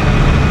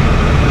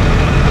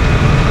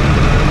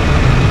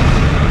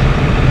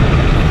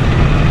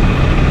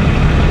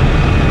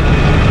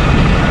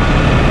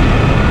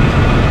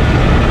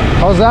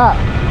 How's that?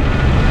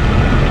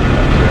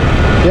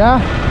 Yeah?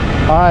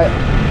 Alright.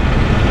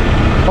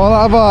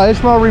 I'll have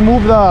Ishmael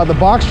remove the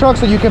box truck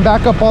so you can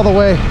back up all the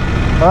way.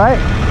 All right?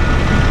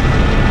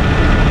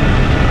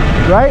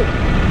 Right?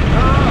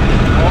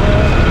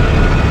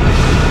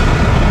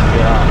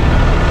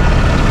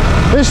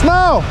 Yeah.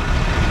 Ishmael,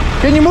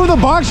 can you move the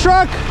box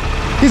truck?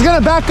 He's gonna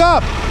back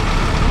up.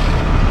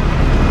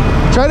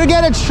 Try to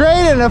get it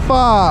straight, and if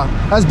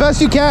as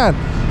best you can.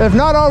 If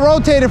not, I'll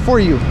rotate it for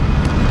you.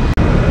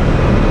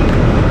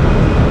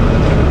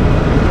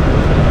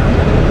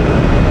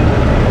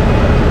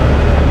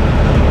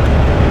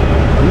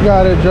 You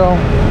got it, Joe.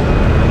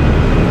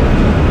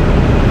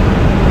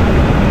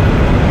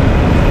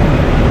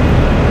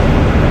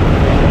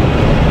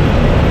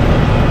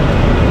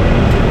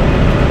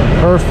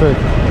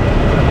 Perfect.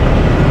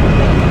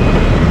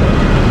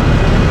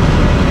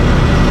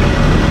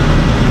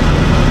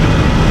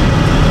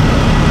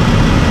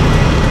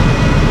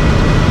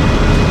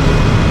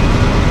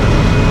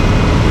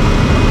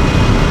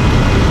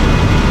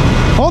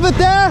 Hold it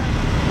there.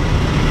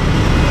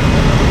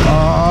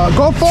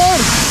 Go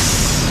forward.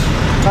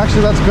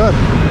 Actually, that's good.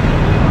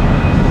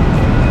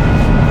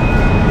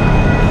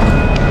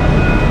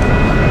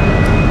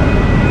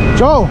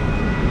 Joe.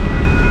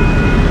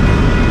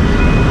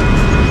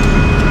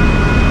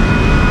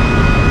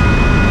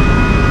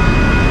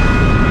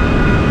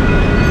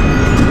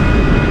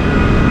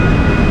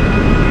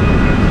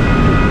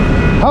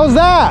 How's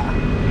that?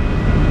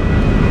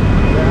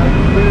 Yeah,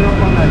 put it up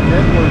on that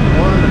deck where it's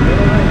more in the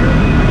middle right here.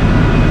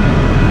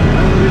 I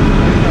don't really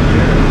put it up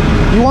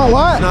here. You want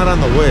what? It's not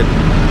on the wood.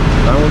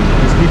 That one,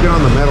 just keep it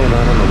on the metal,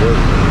 not on the wood.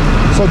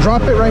 So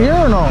drop it right here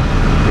or no?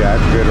 Yeah,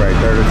 that's good right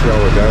there. Let's see how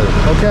it does.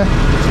 Okay.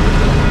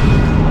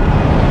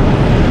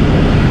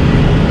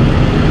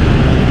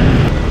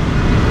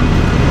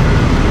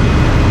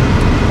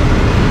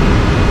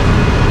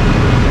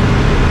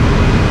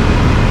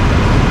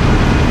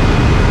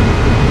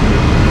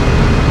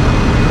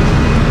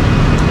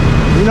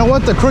 You know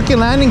what? The crooked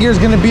landing gear is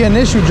going to be an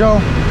issue, Joe.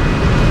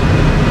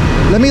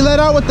 Let me let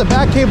out with the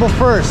back cable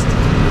first.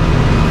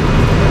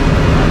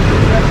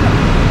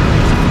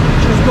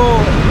 Just go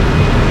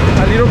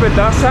a little bit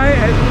that side,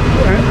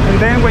 and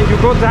then when you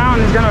go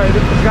down, it's gonna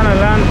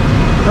land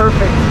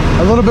perfect.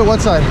 A little bit what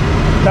side?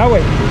 That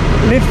way.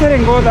 Lift it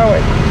and go that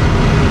way.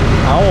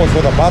 Oh, so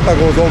the pata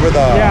goes over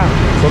the... Yeah.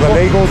 So the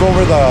leg goes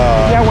over the...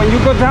 Yeah, when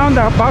you go down,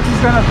 the box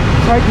is gonna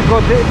try to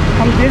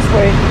come this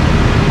way,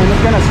 and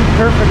it's gonna sit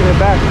perfect in the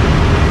back.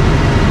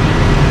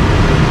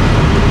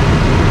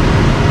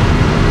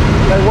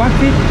 Like 1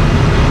 feet.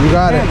 You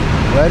got it.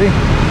 Ready?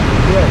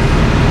 Yes.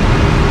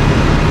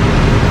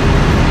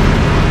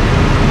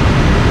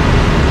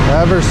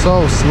 Ever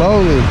so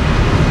slowly.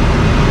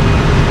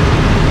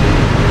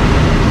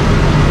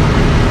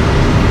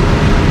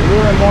 Do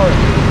it more.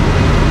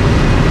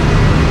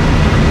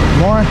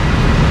 More?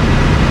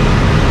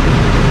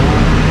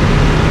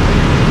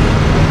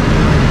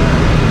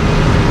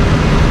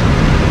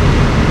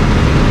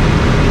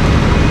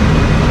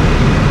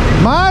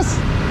 Mas?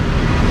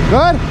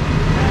 Good?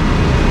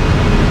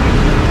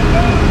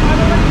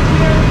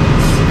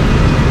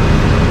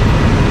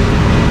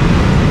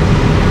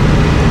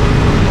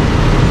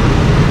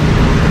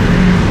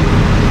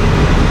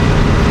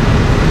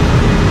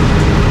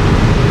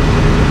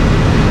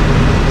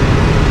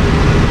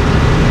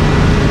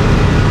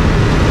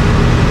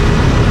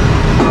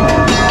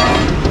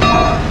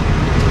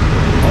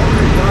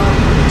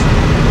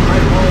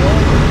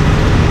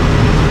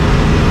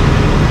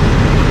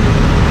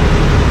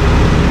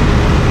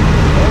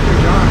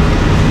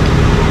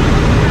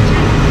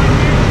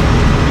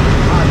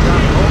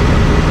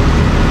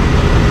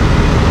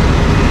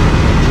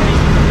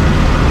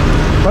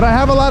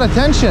 have a lot of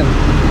tension.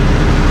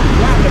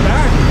 Yeah, in the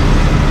back.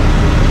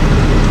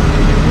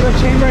 Put a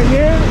chain right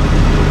here.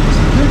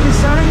 Secure this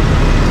side.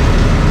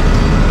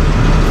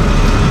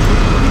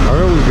 I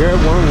will get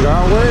one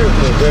that way,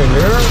 and then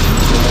here,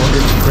 and I'll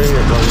get the chain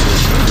across.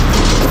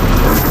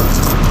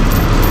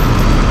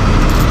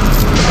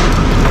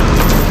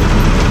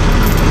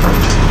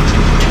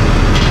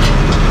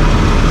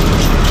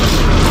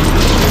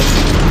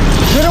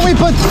 Shouldn't we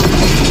put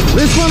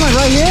this one like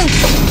right here?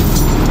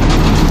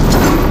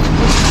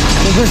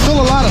 Because there's still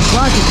a lot of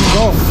slack it can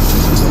go.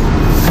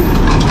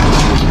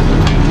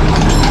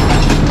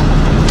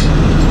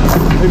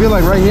 Maybe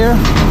like right here?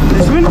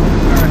 This one?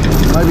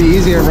 Might be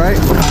easier, right?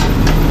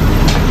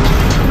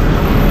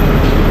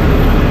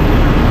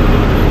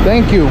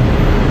 Thank you.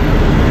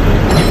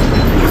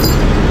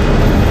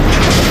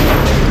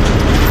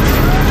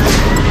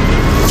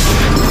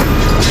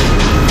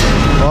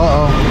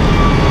 Uh-oh.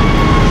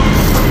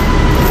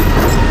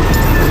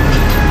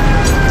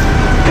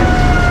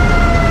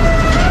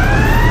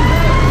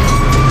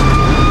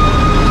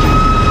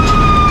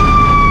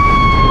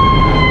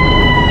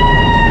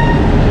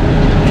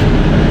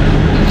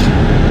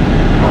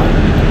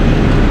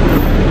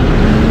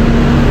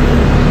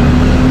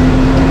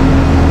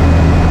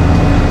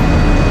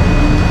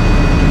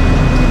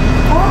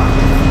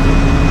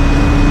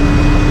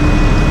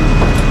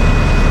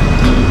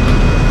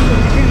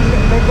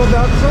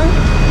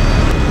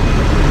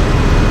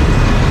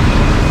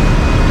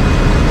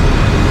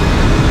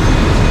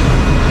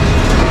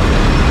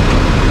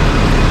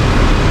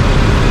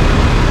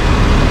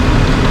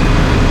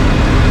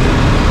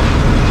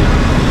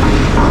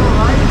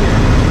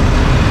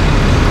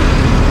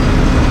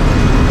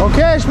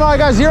 I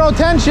got zero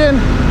tension.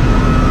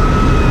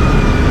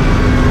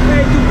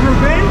 Hey, to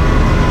prevent,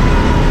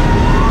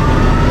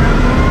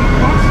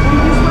 come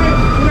this way,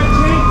 put a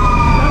chain,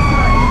 that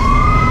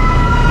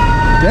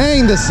side.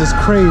 Dang, this is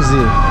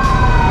crazy.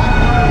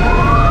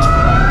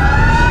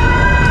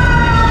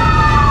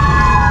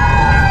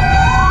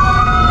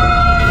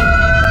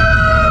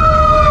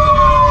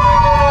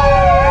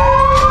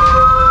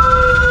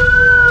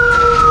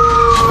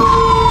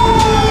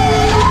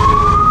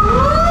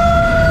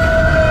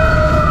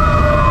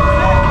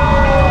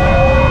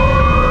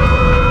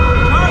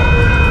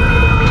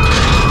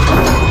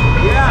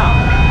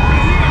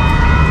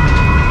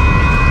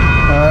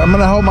 I'm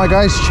gonna help my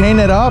guys chain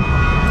it up.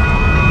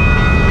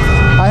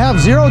 I have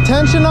zero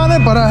tension on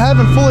it, but I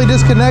haven't fully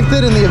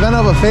disconnected in the event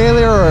of a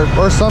failure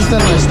or something.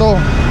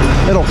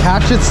 It'll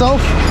catch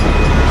itself.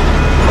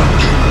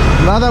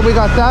 Now that we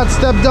got that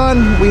step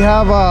done, we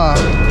have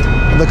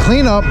the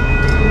cleanup,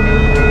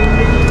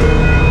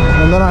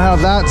 and then I have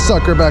that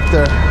sucker back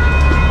there.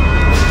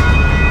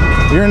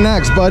 You're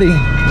next, buddy.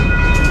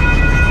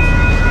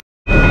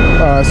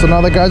 So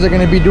now the guys are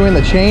gonna be doing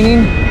the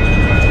chaining.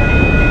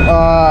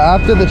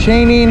 After the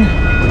chaining,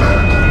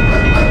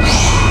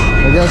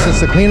 I guess it's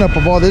the cleanup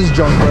of all this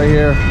junk right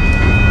here,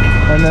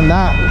 and then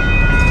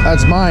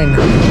that's mine.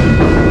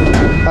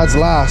 That's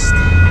last.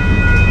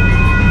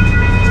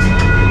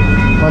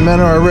 My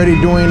men are already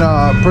doing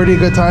pretty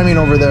good timing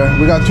over there.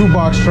 We got 2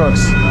 box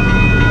trucks.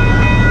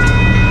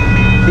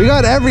 We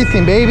got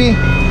everything, baby.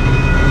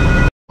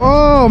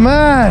 Oh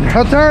man,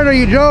 how tired are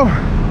you, Joe?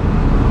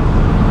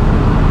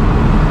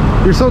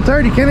 You're so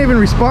tired you can't even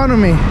respond to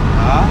me.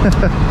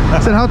 I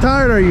said, how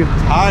tired are you?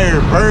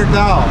 Tired, burnt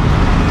out.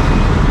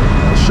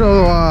 I'll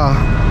show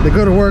the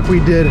good work we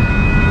did.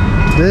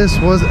 This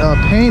was a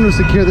pain to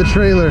secure the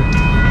trailer.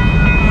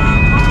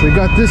 We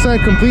got this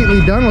side completely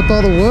done with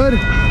all the wood.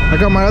 I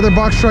got my other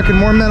box truck and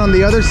more men on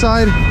the other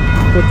side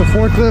with the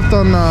forklift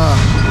on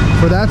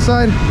for that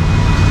side.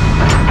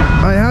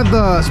 I had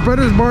the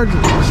spreader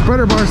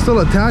bar still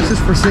attached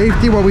just for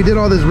safety while we did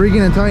all this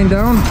rigging and tying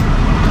down.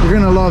 You're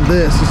gonna love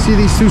this. You see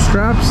these 2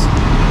 straps?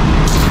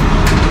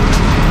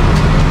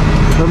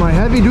 They're my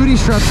heavy duty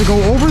straps to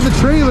go over the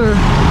trailer.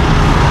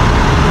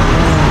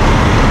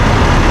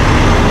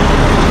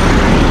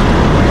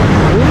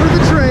 Over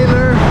the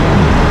trailer.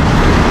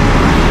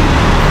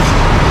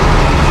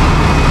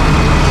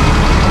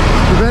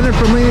 Prevent it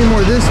from leaning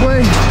more this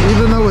way,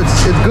 even though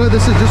it's good.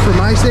 This is just for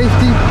my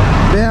safety.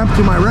 Bam,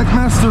 to my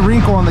Wreckmaster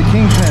wrinkle on the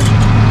Kingpin.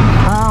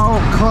 How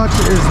clutch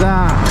is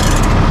that?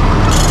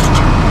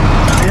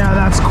 Yeah,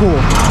 that's cool.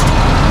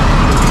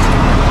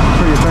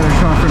 Show you a better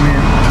shot from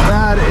here.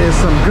 That is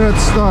some good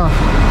stuff.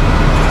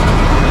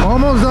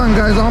 Almost done,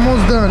 guys,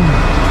 almost done.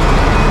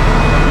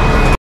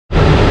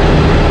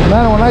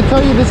 Man, when I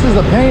tell you this is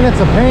a pain, it's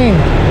a pain.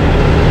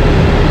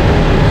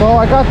 So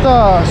I got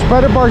the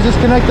spreader bars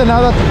disconnected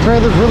now that the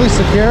trailer's really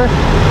secure.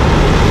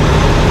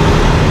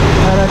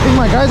 And I think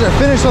my guys are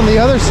finished on the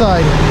other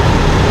side.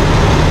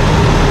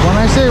 When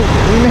I say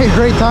we made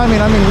great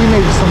timing, I mean we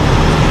made some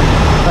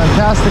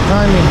fantastic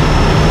timing.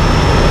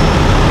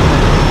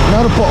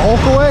 Now to put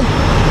Hulk away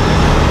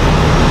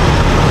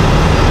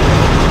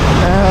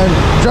and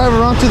drive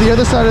around to the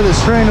other side of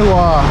this train.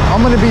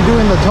 I'm going to be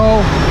doing the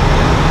tow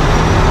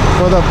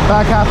for the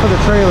back half of the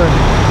trailer.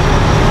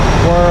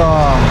 Or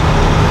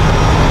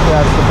yeah,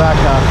 it's the back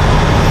half.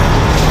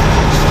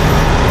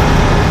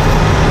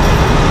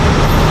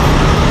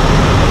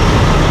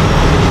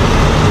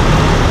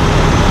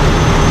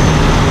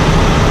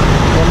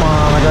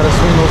 gotta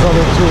swing those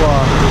other two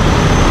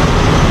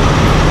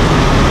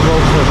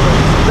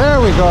rotators. There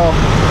we go.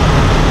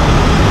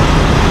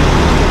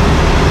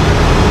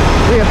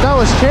 See, if that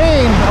was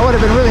chain, I would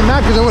have been really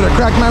mad because I would have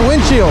cracked my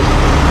windshield.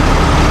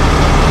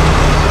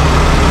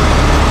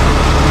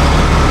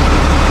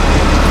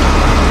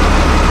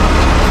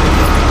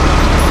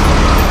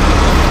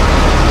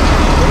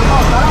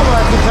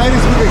 That's the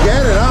tightest we could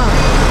get it, huh?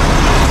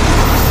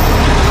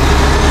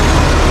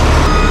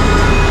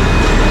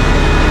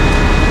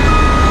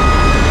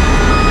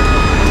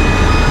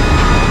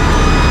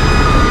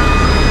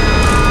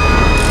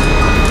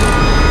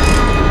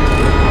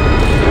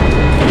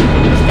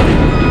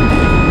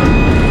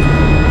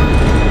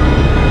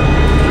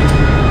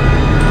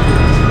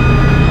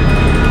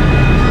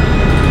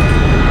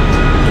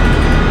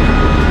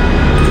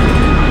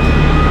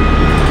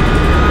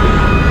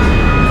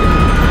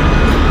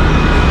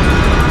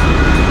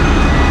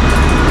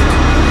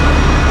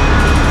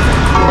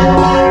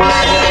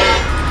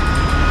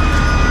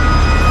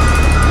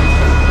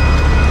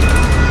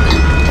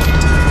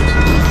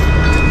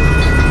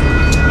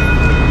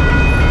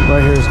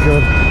 Right here is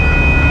good.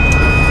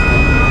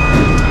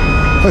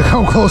 Look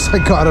how close I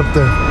got up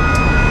there.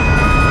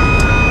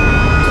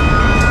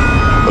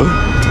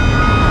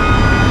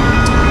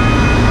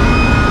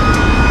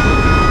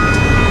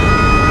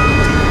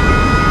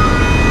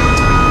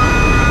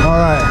 All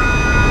right,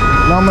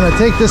 now I'm gonna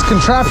take this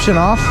contraption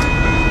off.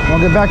 I'll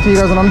get back to you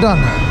guys when I'm done.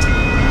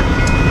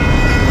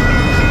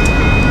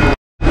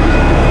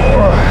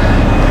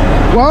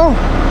 Well,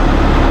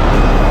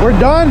 we're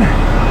done.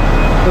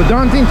 The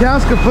daunting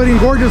task of putting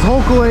gorgeous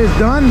Hokulea is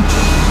done.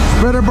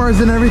 Spreader bars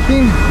and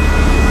everything.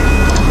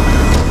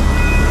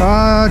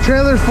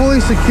 Trailer's fully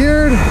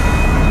secured.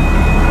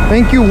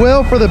 Thank you,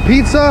 Will, for the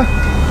pizza.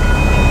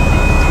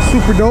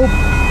 Super dope.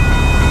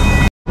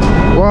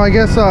 Well, I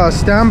guess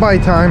standby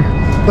time.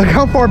 Look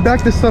how far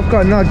back this stuff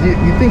got knocked.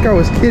 You think I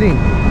was kidding.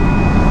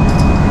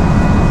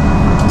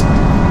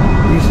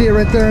 You see it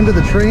right there under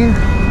the train?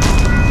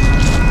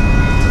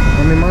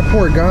 I mean, my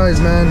poor guys,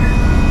 man.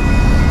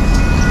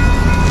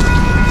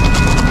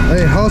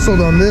 They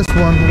hustled on this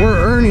one. We're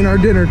earning our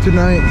dinner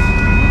tonight.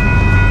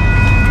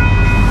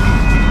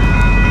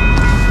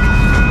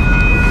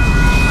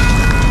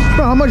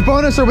 Bro, how much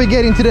bonus are we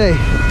getting today?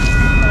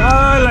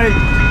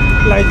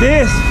 Like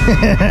this.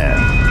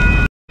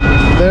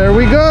 There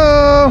we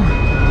go.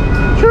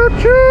 Choop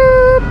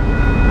choop.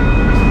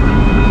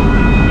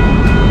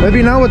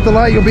 Maybe now with the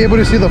light you'll be able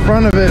to see the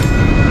front of it.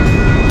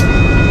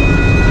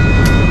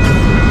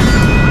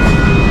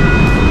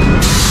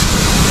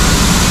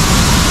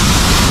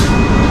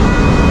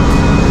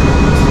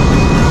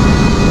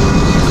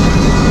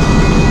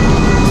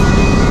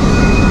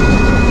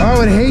 I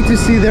would hate to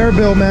see their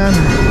bill, man.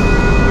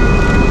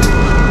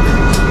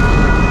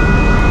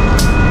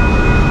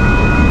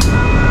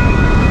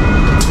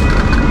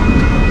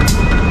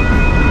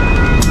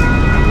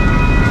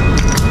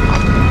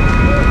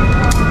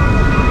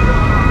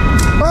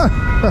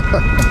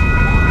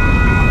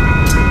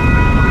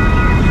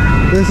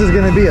 This is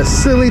gonna be a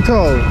silly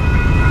tow.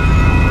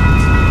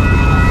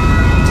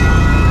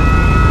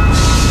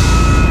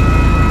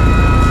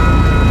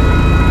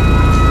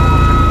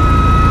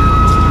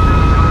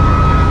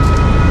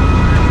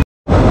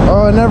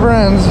 Oh, it never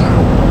ends.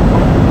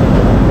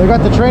 They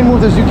got the train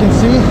moved, as you can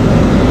see.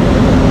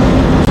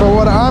 So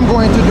what I'm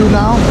going to do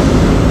now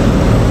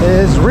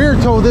is rear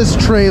tow this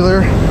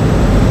trailer,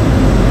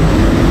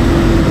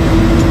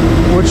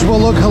 which will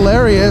look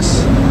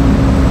hilarious.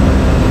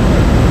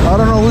 I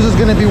don't know who's just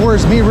gonna be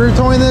worse, me rear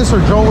towing this or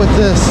Joe with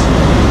this.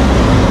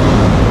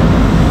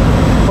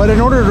 But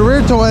in order to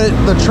rear tow it,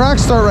 the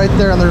tracks start right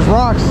there and there's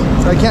rocks.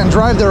 I can't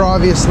drive there,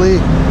 obviously.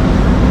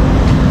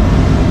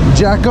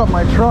 Jack up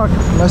my truck,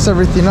 mess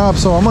everything up.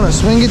 So I'm gonna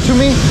swing it to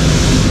me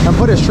and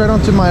put it straight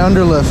onto my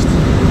underlift,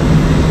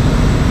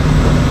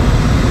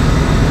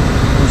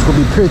 which will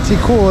be pretty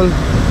cool.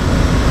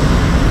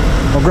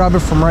 I'll grab it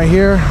from right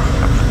here.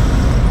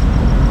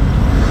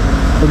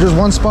 But just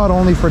one spot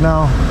only for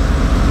now.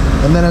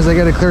 And then as I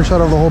get a clear shot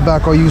of the whole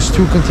back, I'll use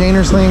 2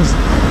 container slings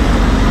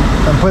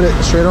and put it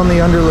straight on the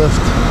underlift.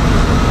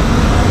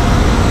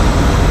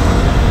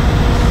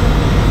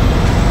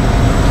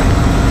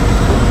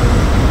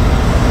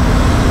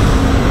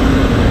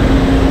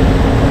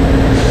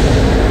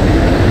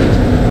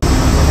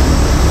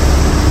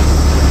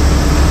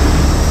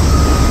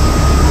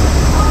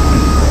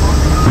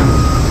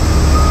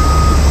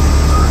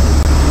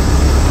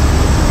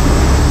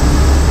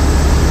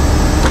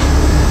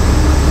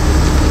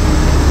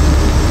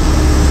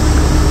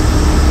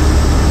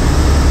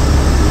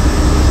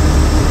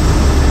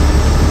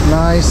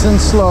 Nice and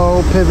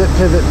slow, pivot,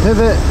 pivot,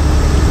 pivot.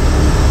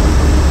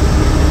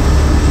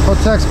 What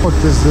textbook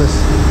is this?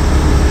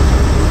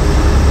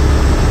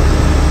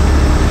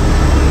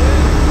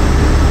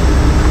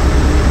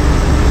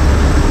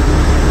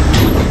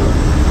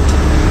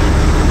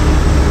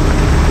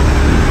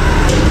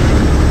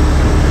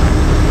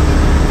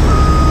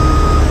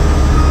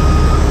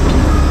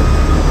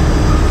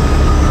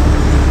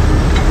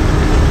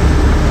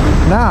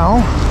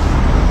 Now,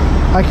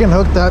 I can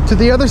hook that to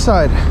the other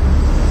side.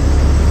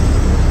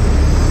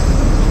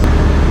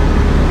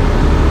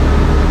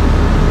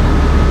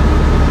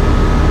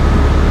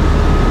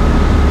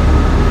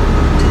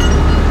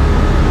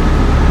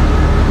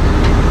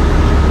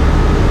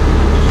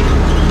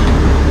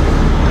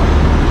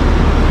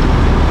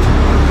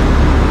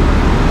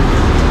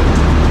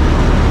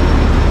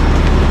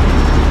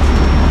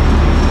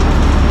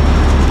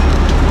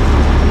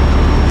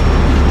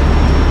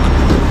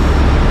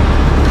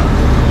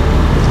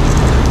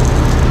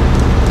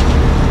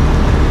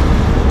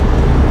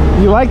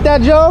 You like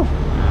that, Joe?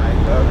 I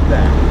love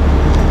that.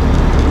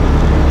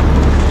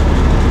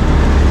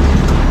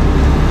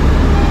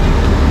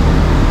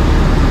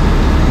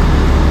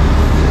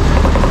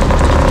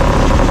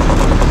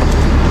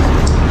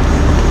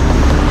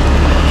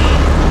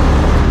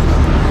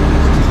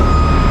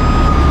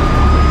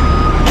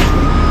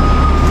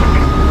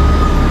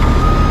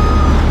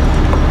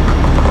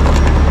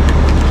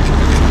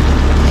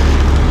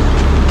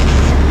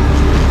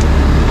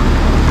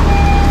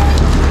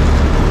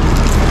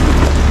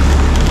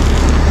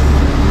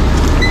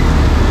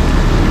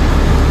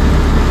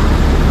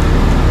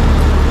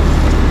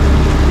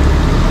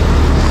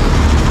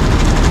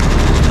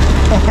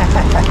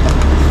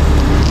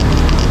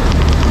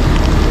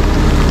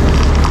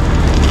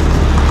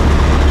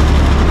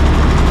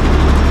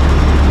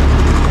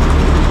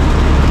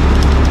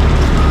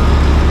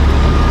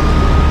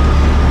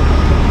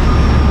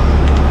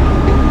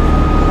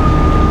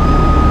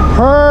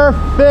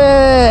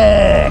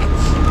 Perfect!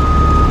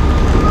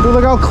 Dude,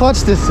 look how clutch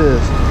this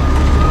is.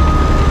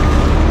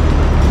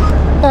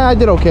 Yeah, I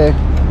did okay.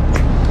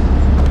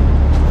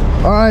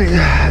 All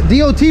right,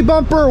 DOT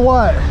bumper or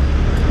what?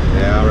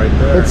 Yeah, right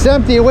there. It's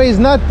empty, it weighs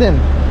nothing.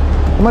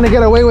 I'm gonna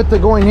get away with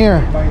it going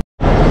here.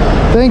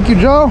 Thank you,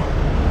 Joe.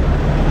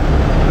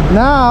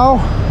 Now,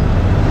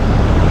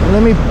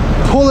 let me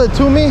pull it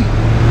to me.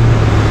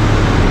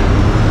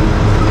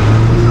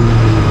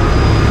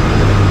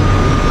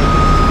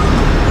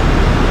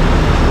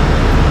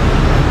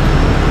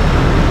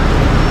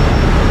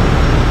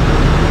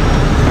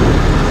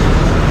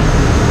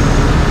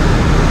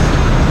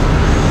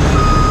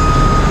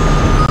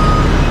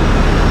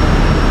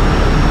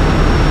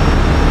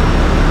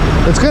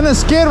 It's gonna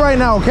skid right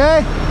now,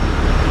 okay?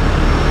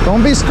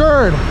 Don't be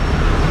scared.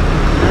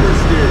 Never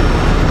scared.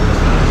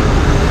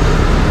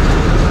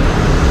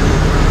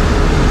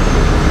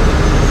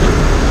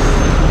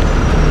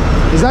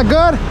 Is that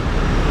good?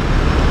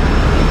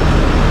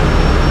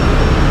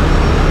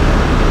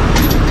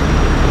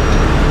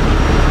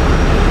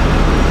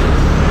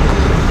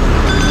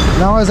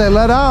 Now as I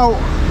let out,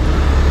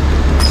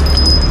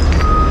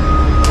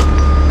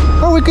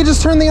 oh, we could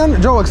just turn the under,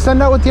 Joe,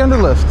 extend out with the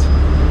underlift.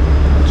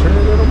 Turn it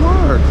a little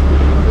more.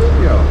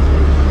 Video.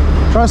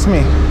 Trust me.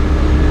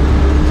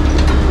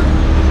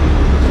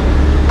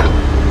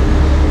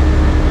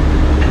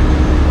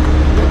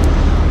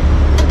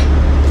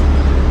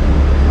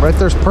 Right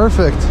there's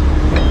perfect.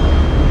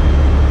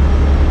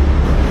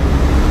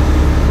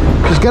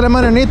 Just get him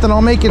underneath and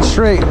I'll make it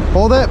straight.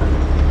 Hold it.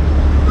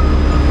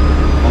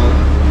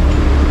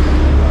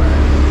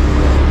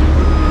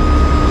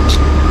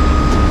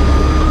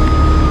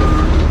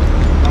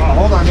 Oh,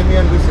 hold on, let me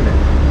unloosen it.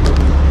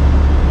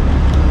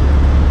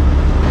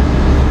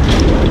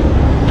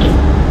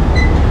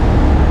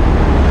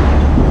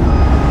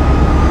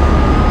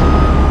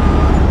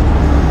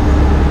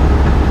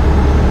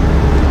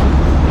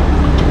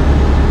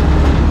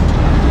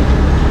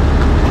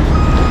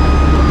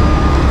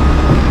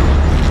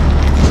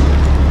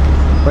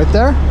 Right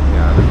there?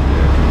 Yeah,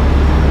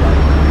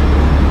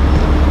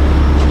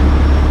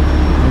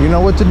 You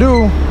know what to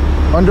do.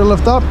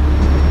 Underlift up.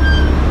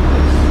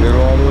 sit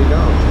all the way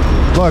down.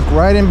 Look,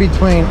 right in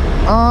between.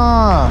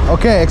 Ah,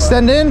 okay,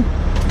 extend in.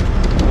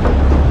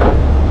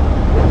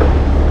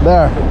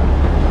 There.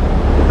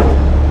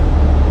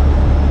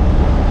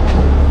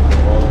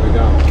 All the way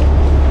down.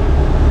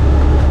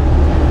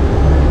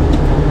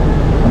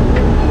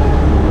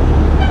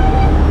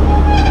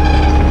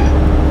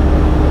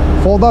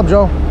 Fold up,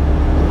 Joe.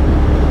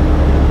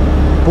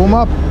 Boom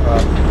up.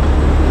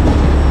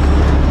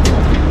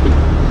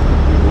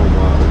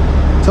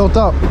 Tilt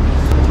up.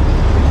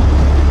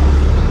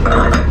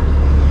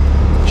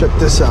 Check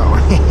this out.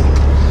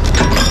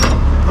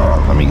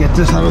 Oh, let me get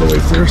this out of the way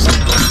first.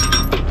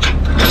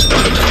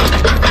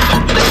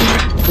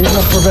 These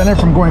will prevent it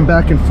from going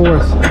back and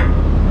forth.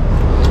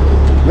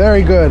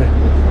 Very good.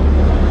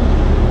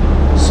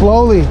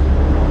 Slowly.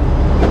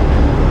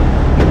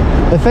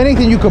 If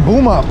anything, you could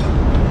boom up.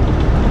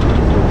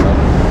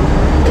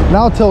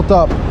 Now tilt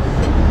up.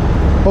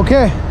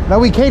 Okay, now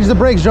we cage the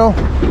brakes, Joe.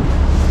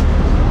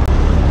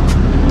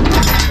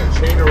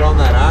 Chain around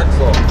that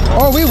axle.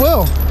 Oh, we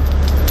will.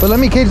 But let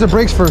me cage the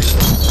brakes first.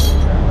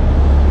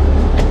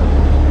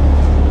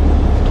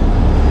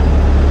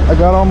 I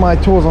got all my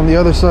tools on the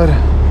other side.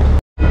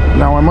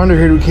 Now I'm under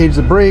here to cage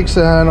the brakes,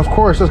 and of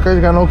course this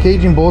guy's got no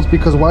caging bolts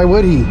because why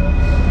would he?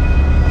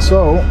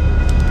 So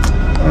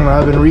I'm gonna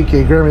have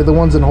Enrique grab me the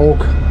ones in Hulk.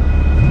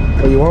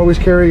 But you always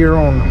carry your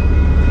own.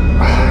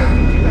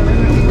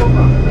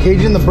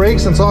 caging the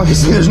brakes, since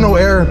obviously there's no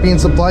air being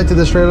supplied to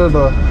this trailer.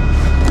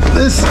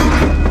 This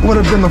would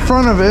have been the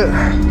front of it,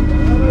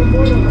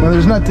 and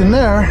there's nothing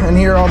there, and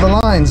here are all the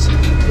lines.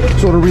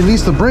 So to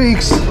release the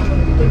brakes,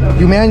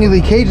 you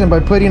manually cage them by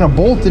putting a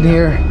bolt in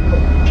here.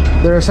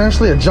 They're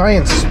essentially a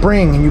giant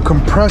spring, and you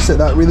compress it.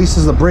 That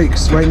releases the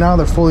brakes. Right now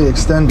they're fully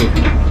extended.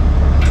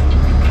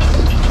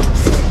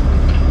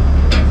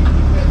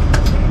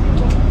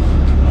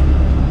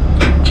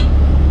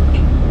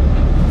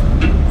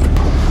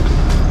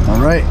 All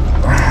right,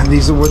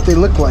 these are what they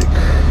look like.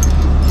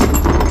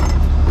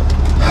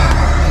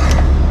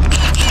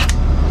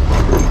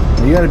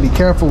 You got to be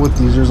careful with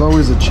these. There's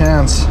always a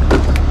chance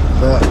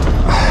that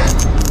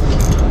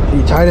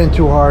you tied in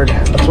too hard.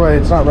 That's why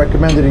it's not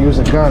recommended to use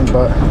a gun,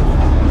 but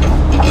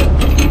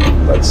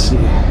let's see.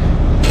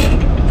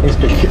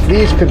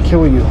 These could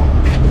kill you.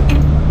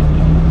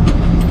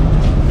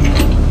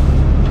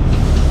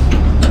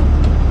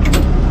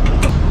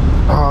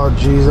 Oh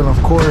geez, and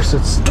of course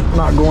it's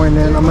not going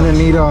in. I'm gonna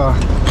need a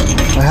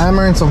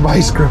hammer and some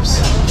vice grips.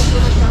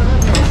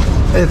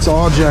 It's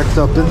all jacked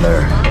up in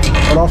there,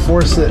 but I'll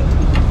force it.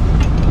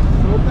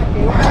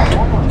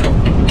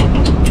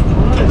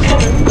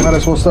 Might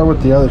as well start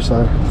with the other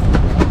side.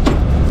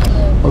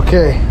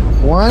 Okay,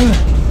 1,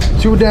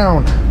 2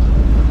 down.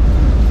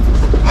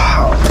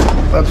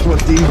 That's what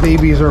these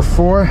babies are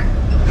for.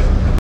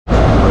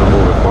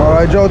 All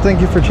right, Joe, thank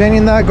you for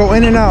chaining that. Go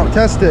in and out,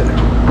 test it.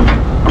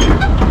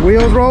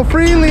 Wheels roll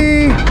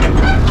freely.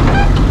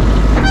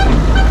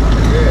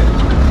 Good.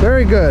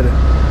 Very good.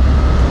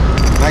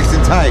 Nice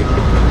and tight.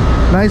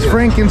 Nice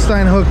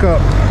Frankenstein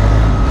hookup.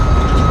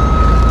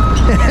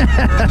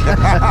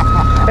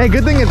 Hey,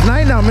 good thing it's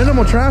night now,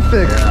 minimal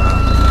traffic.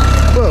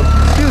 Whoa,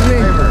 excuse me.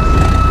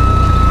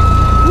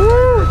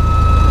 Woo.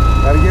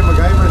 Gotta get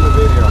MacGyver in the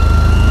video.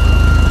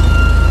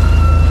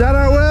 Shout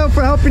out Will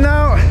for helping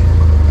out.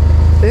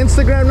 The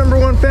Instagram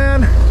 #1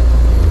 fan.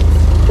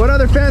 What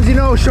other fans you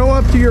know show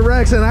up to your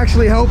wrecks and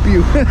actually help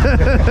you?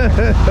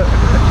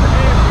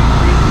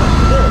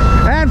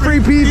 And free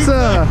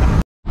pizza.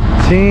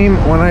 Team,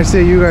 when I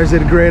say you guys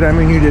did great, I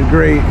mean you did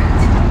great.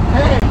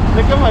 Hey,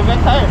 look at my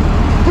back tire.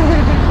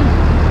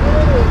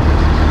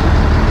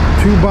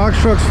 2 box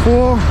trucks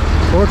full,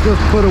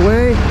 forklift put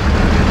away.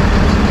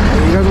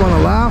 And you guys want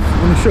to laugh? I'm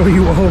going to show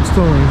you what Hulk's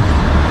towing.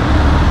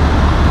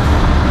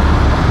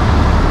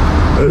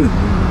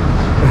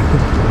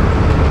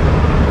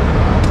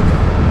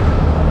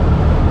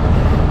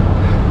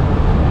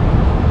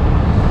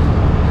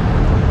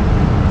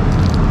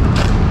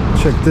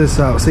 Check this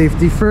out.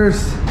 Safety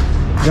first.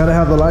 Gotta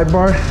have the light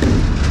bar.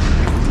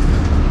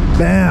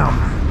 Bam.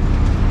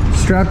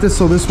 Strapped it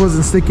so this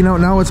wasn't sticking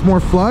out. Now it's more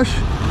flush,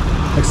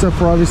 except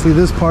for obviously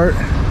this part.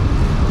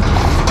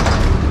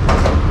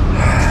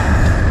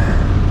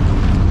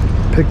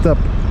 Picked up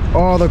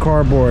all the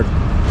cardboard,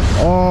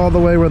 all the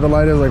way where the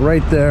light is, like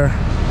right there.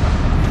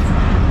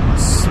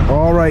 It's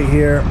all right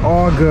here,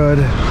 all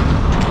good.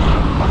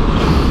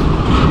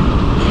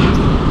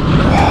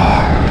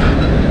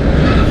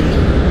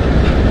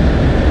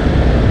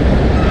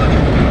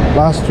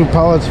 Last 2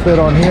 pallets fit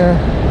on here.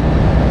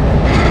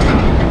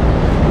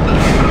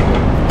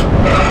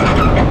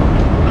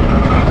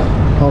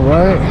 All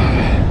right.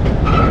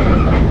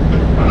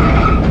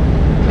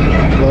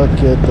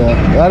 Look at that.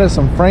 That is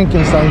some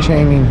Frankenstein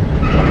chaining.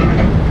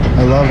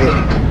 I love it.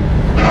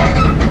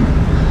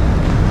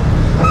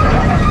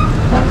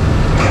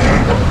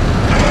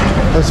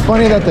 It's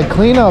funny that the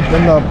cleanup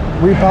and the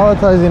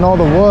repalletizing all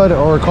the wood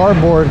or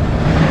cardboard,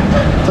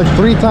 it's like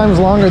 3 times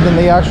longer than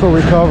the actual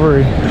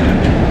recovery.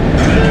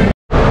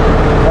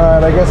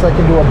 Alright, I guess I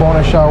can do a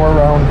bonus shower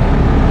round.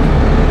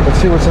 Let's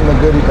see what's in the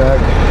goodie bag.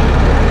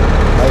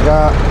 I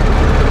got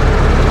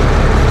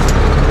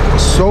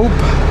soap,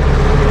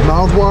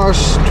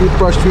 mouthwash,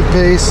 toothbrush,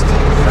 toothpaste.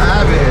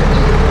 Savage.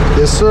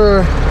 Yes,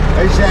 sir.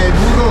 Hey, Shane,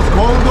 move those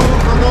cones over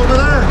from over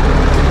there?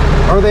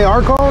 Are they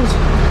our cones?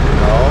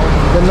 No.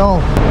 Then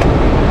no.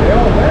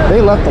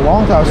 They left a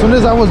long time. As soon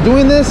as I was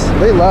doing this,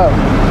 they left.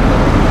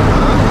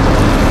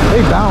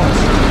 They bounced.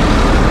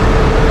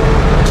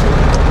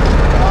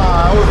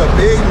 Ah, that was a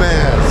big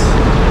mess.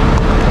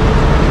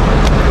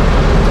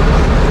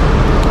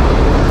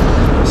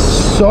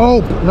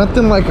 Soap.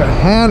 Nothing like a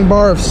hand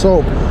bar of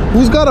soap.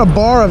 Who's got a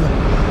bar of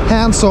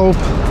hand soap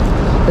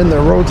in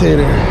their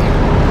rotator?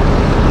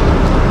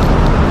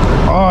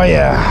 Oh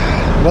yeah.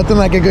 Nothing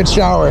like a good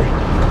shower.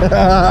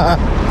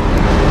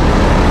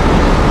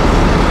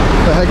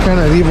 What the heck kind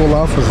of evil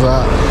laugh was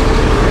that?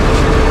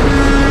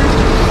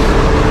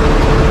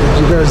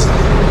 Did you guys...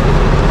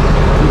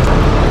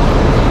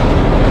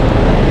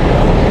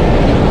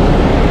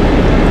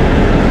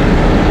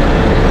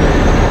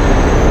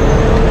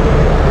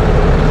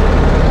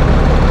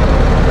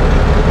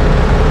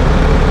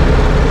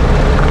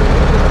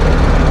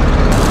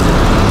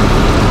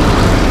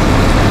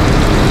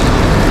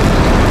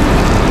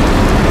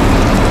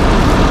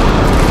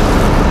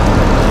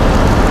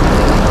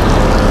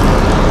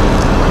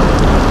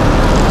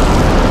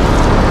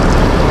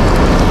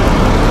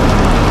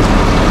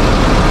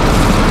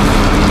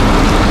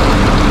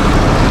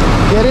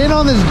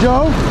 on this,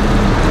 Joe?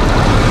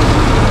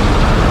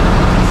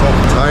 So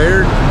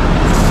tired.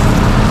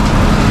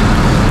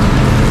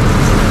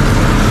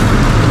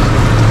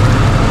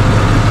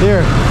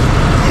 Here.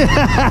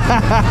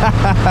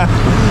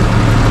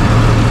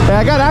 Hey,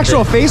 I got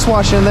actual face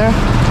wash in there.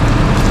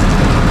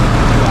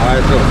 Oh,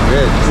 it feels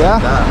good. Just Yeah?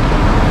 like that.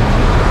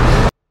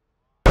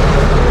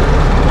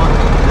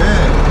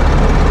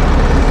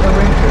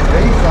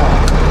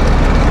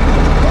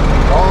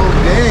 All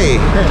day.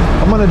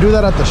 I'm gonna do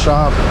that at the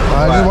shop.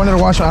 I just wanted to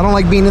wash. I don't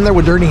like being in there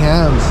with dirty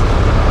hands.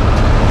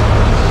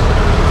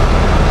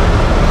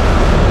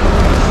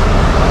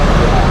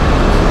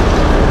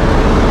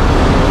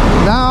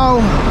 Now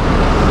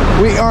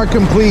we are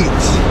complete.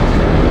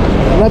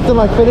 Nothing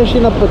like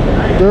finishing up a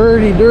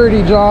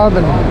dirty job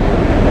and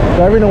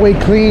driving away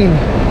clean.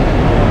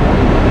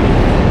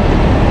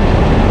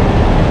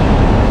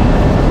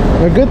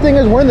 The good thing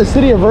is we're in the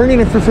city of Vernon.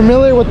 If you're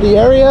familiar with the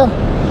area,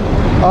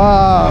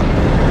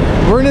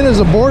 Vernon is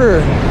a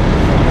border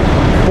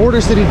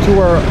city to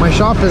where my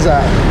shop is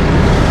at.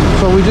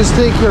 So we just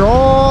take here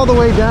all the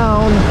way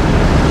down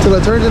till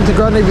it turns into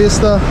Grande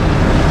Vista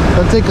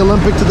and take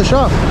Olympic to the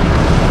shop.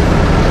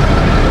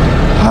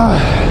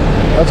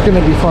 That's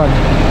gonna be fun.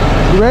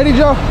 You ready,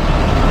 Joe?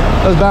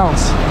 Let's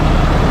bounce.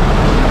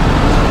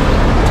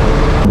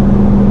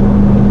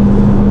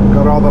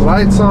 Got all the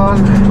lights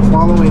on,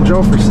 following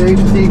Joe for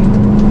safety.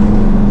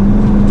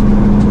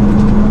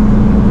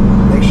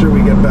 Make sure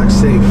we get back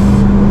safe.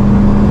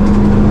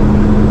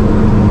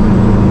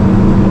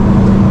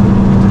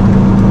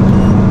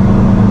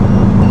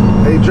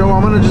 Hey Joe,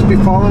 I'm gonna just be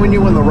following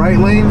you in the right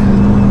lane.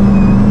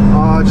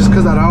 Just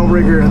because that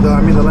outrigger,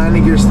 the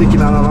landing gear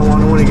sticking out, I don't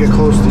want to get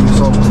close to you.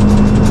 So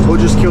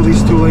we'll just kill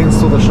these 2 lanes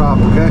till the shop,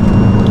 okay?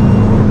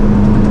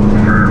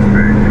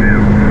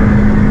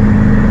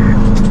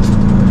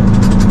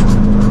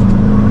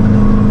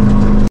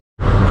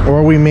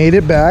 Well, we made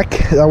it back.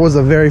 That was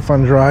a very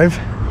fun drive.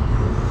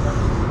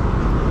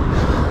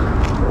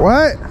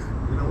 What?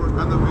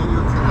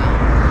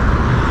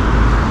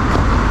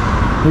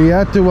 We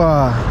had to,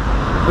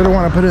 we don't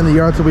want to put it in the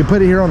yard, so we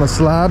put it here on the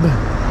slab.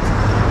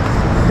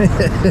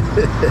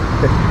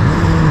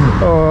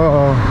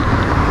 Oh,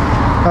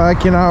 I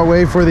cannot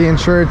wait for the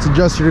insurance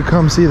adjuster to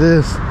come see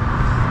this.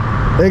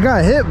 They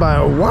got hit by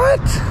a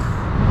what?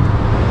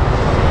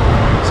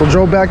 So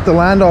drove back the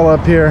Landoll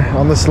up here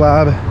on the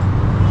slab,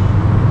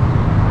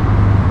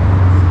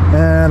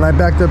 and I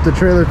backed up the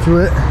trailer to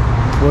it,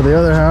 well, the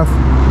other half.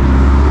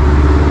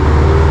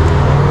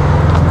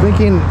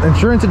 Thinking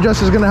insurance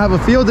adjuster's gonna have a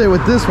field day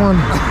with this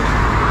one.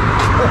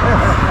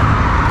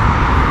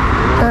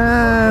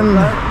 And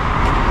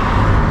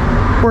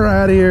we're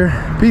out of here.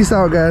 Peace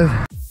out, guys.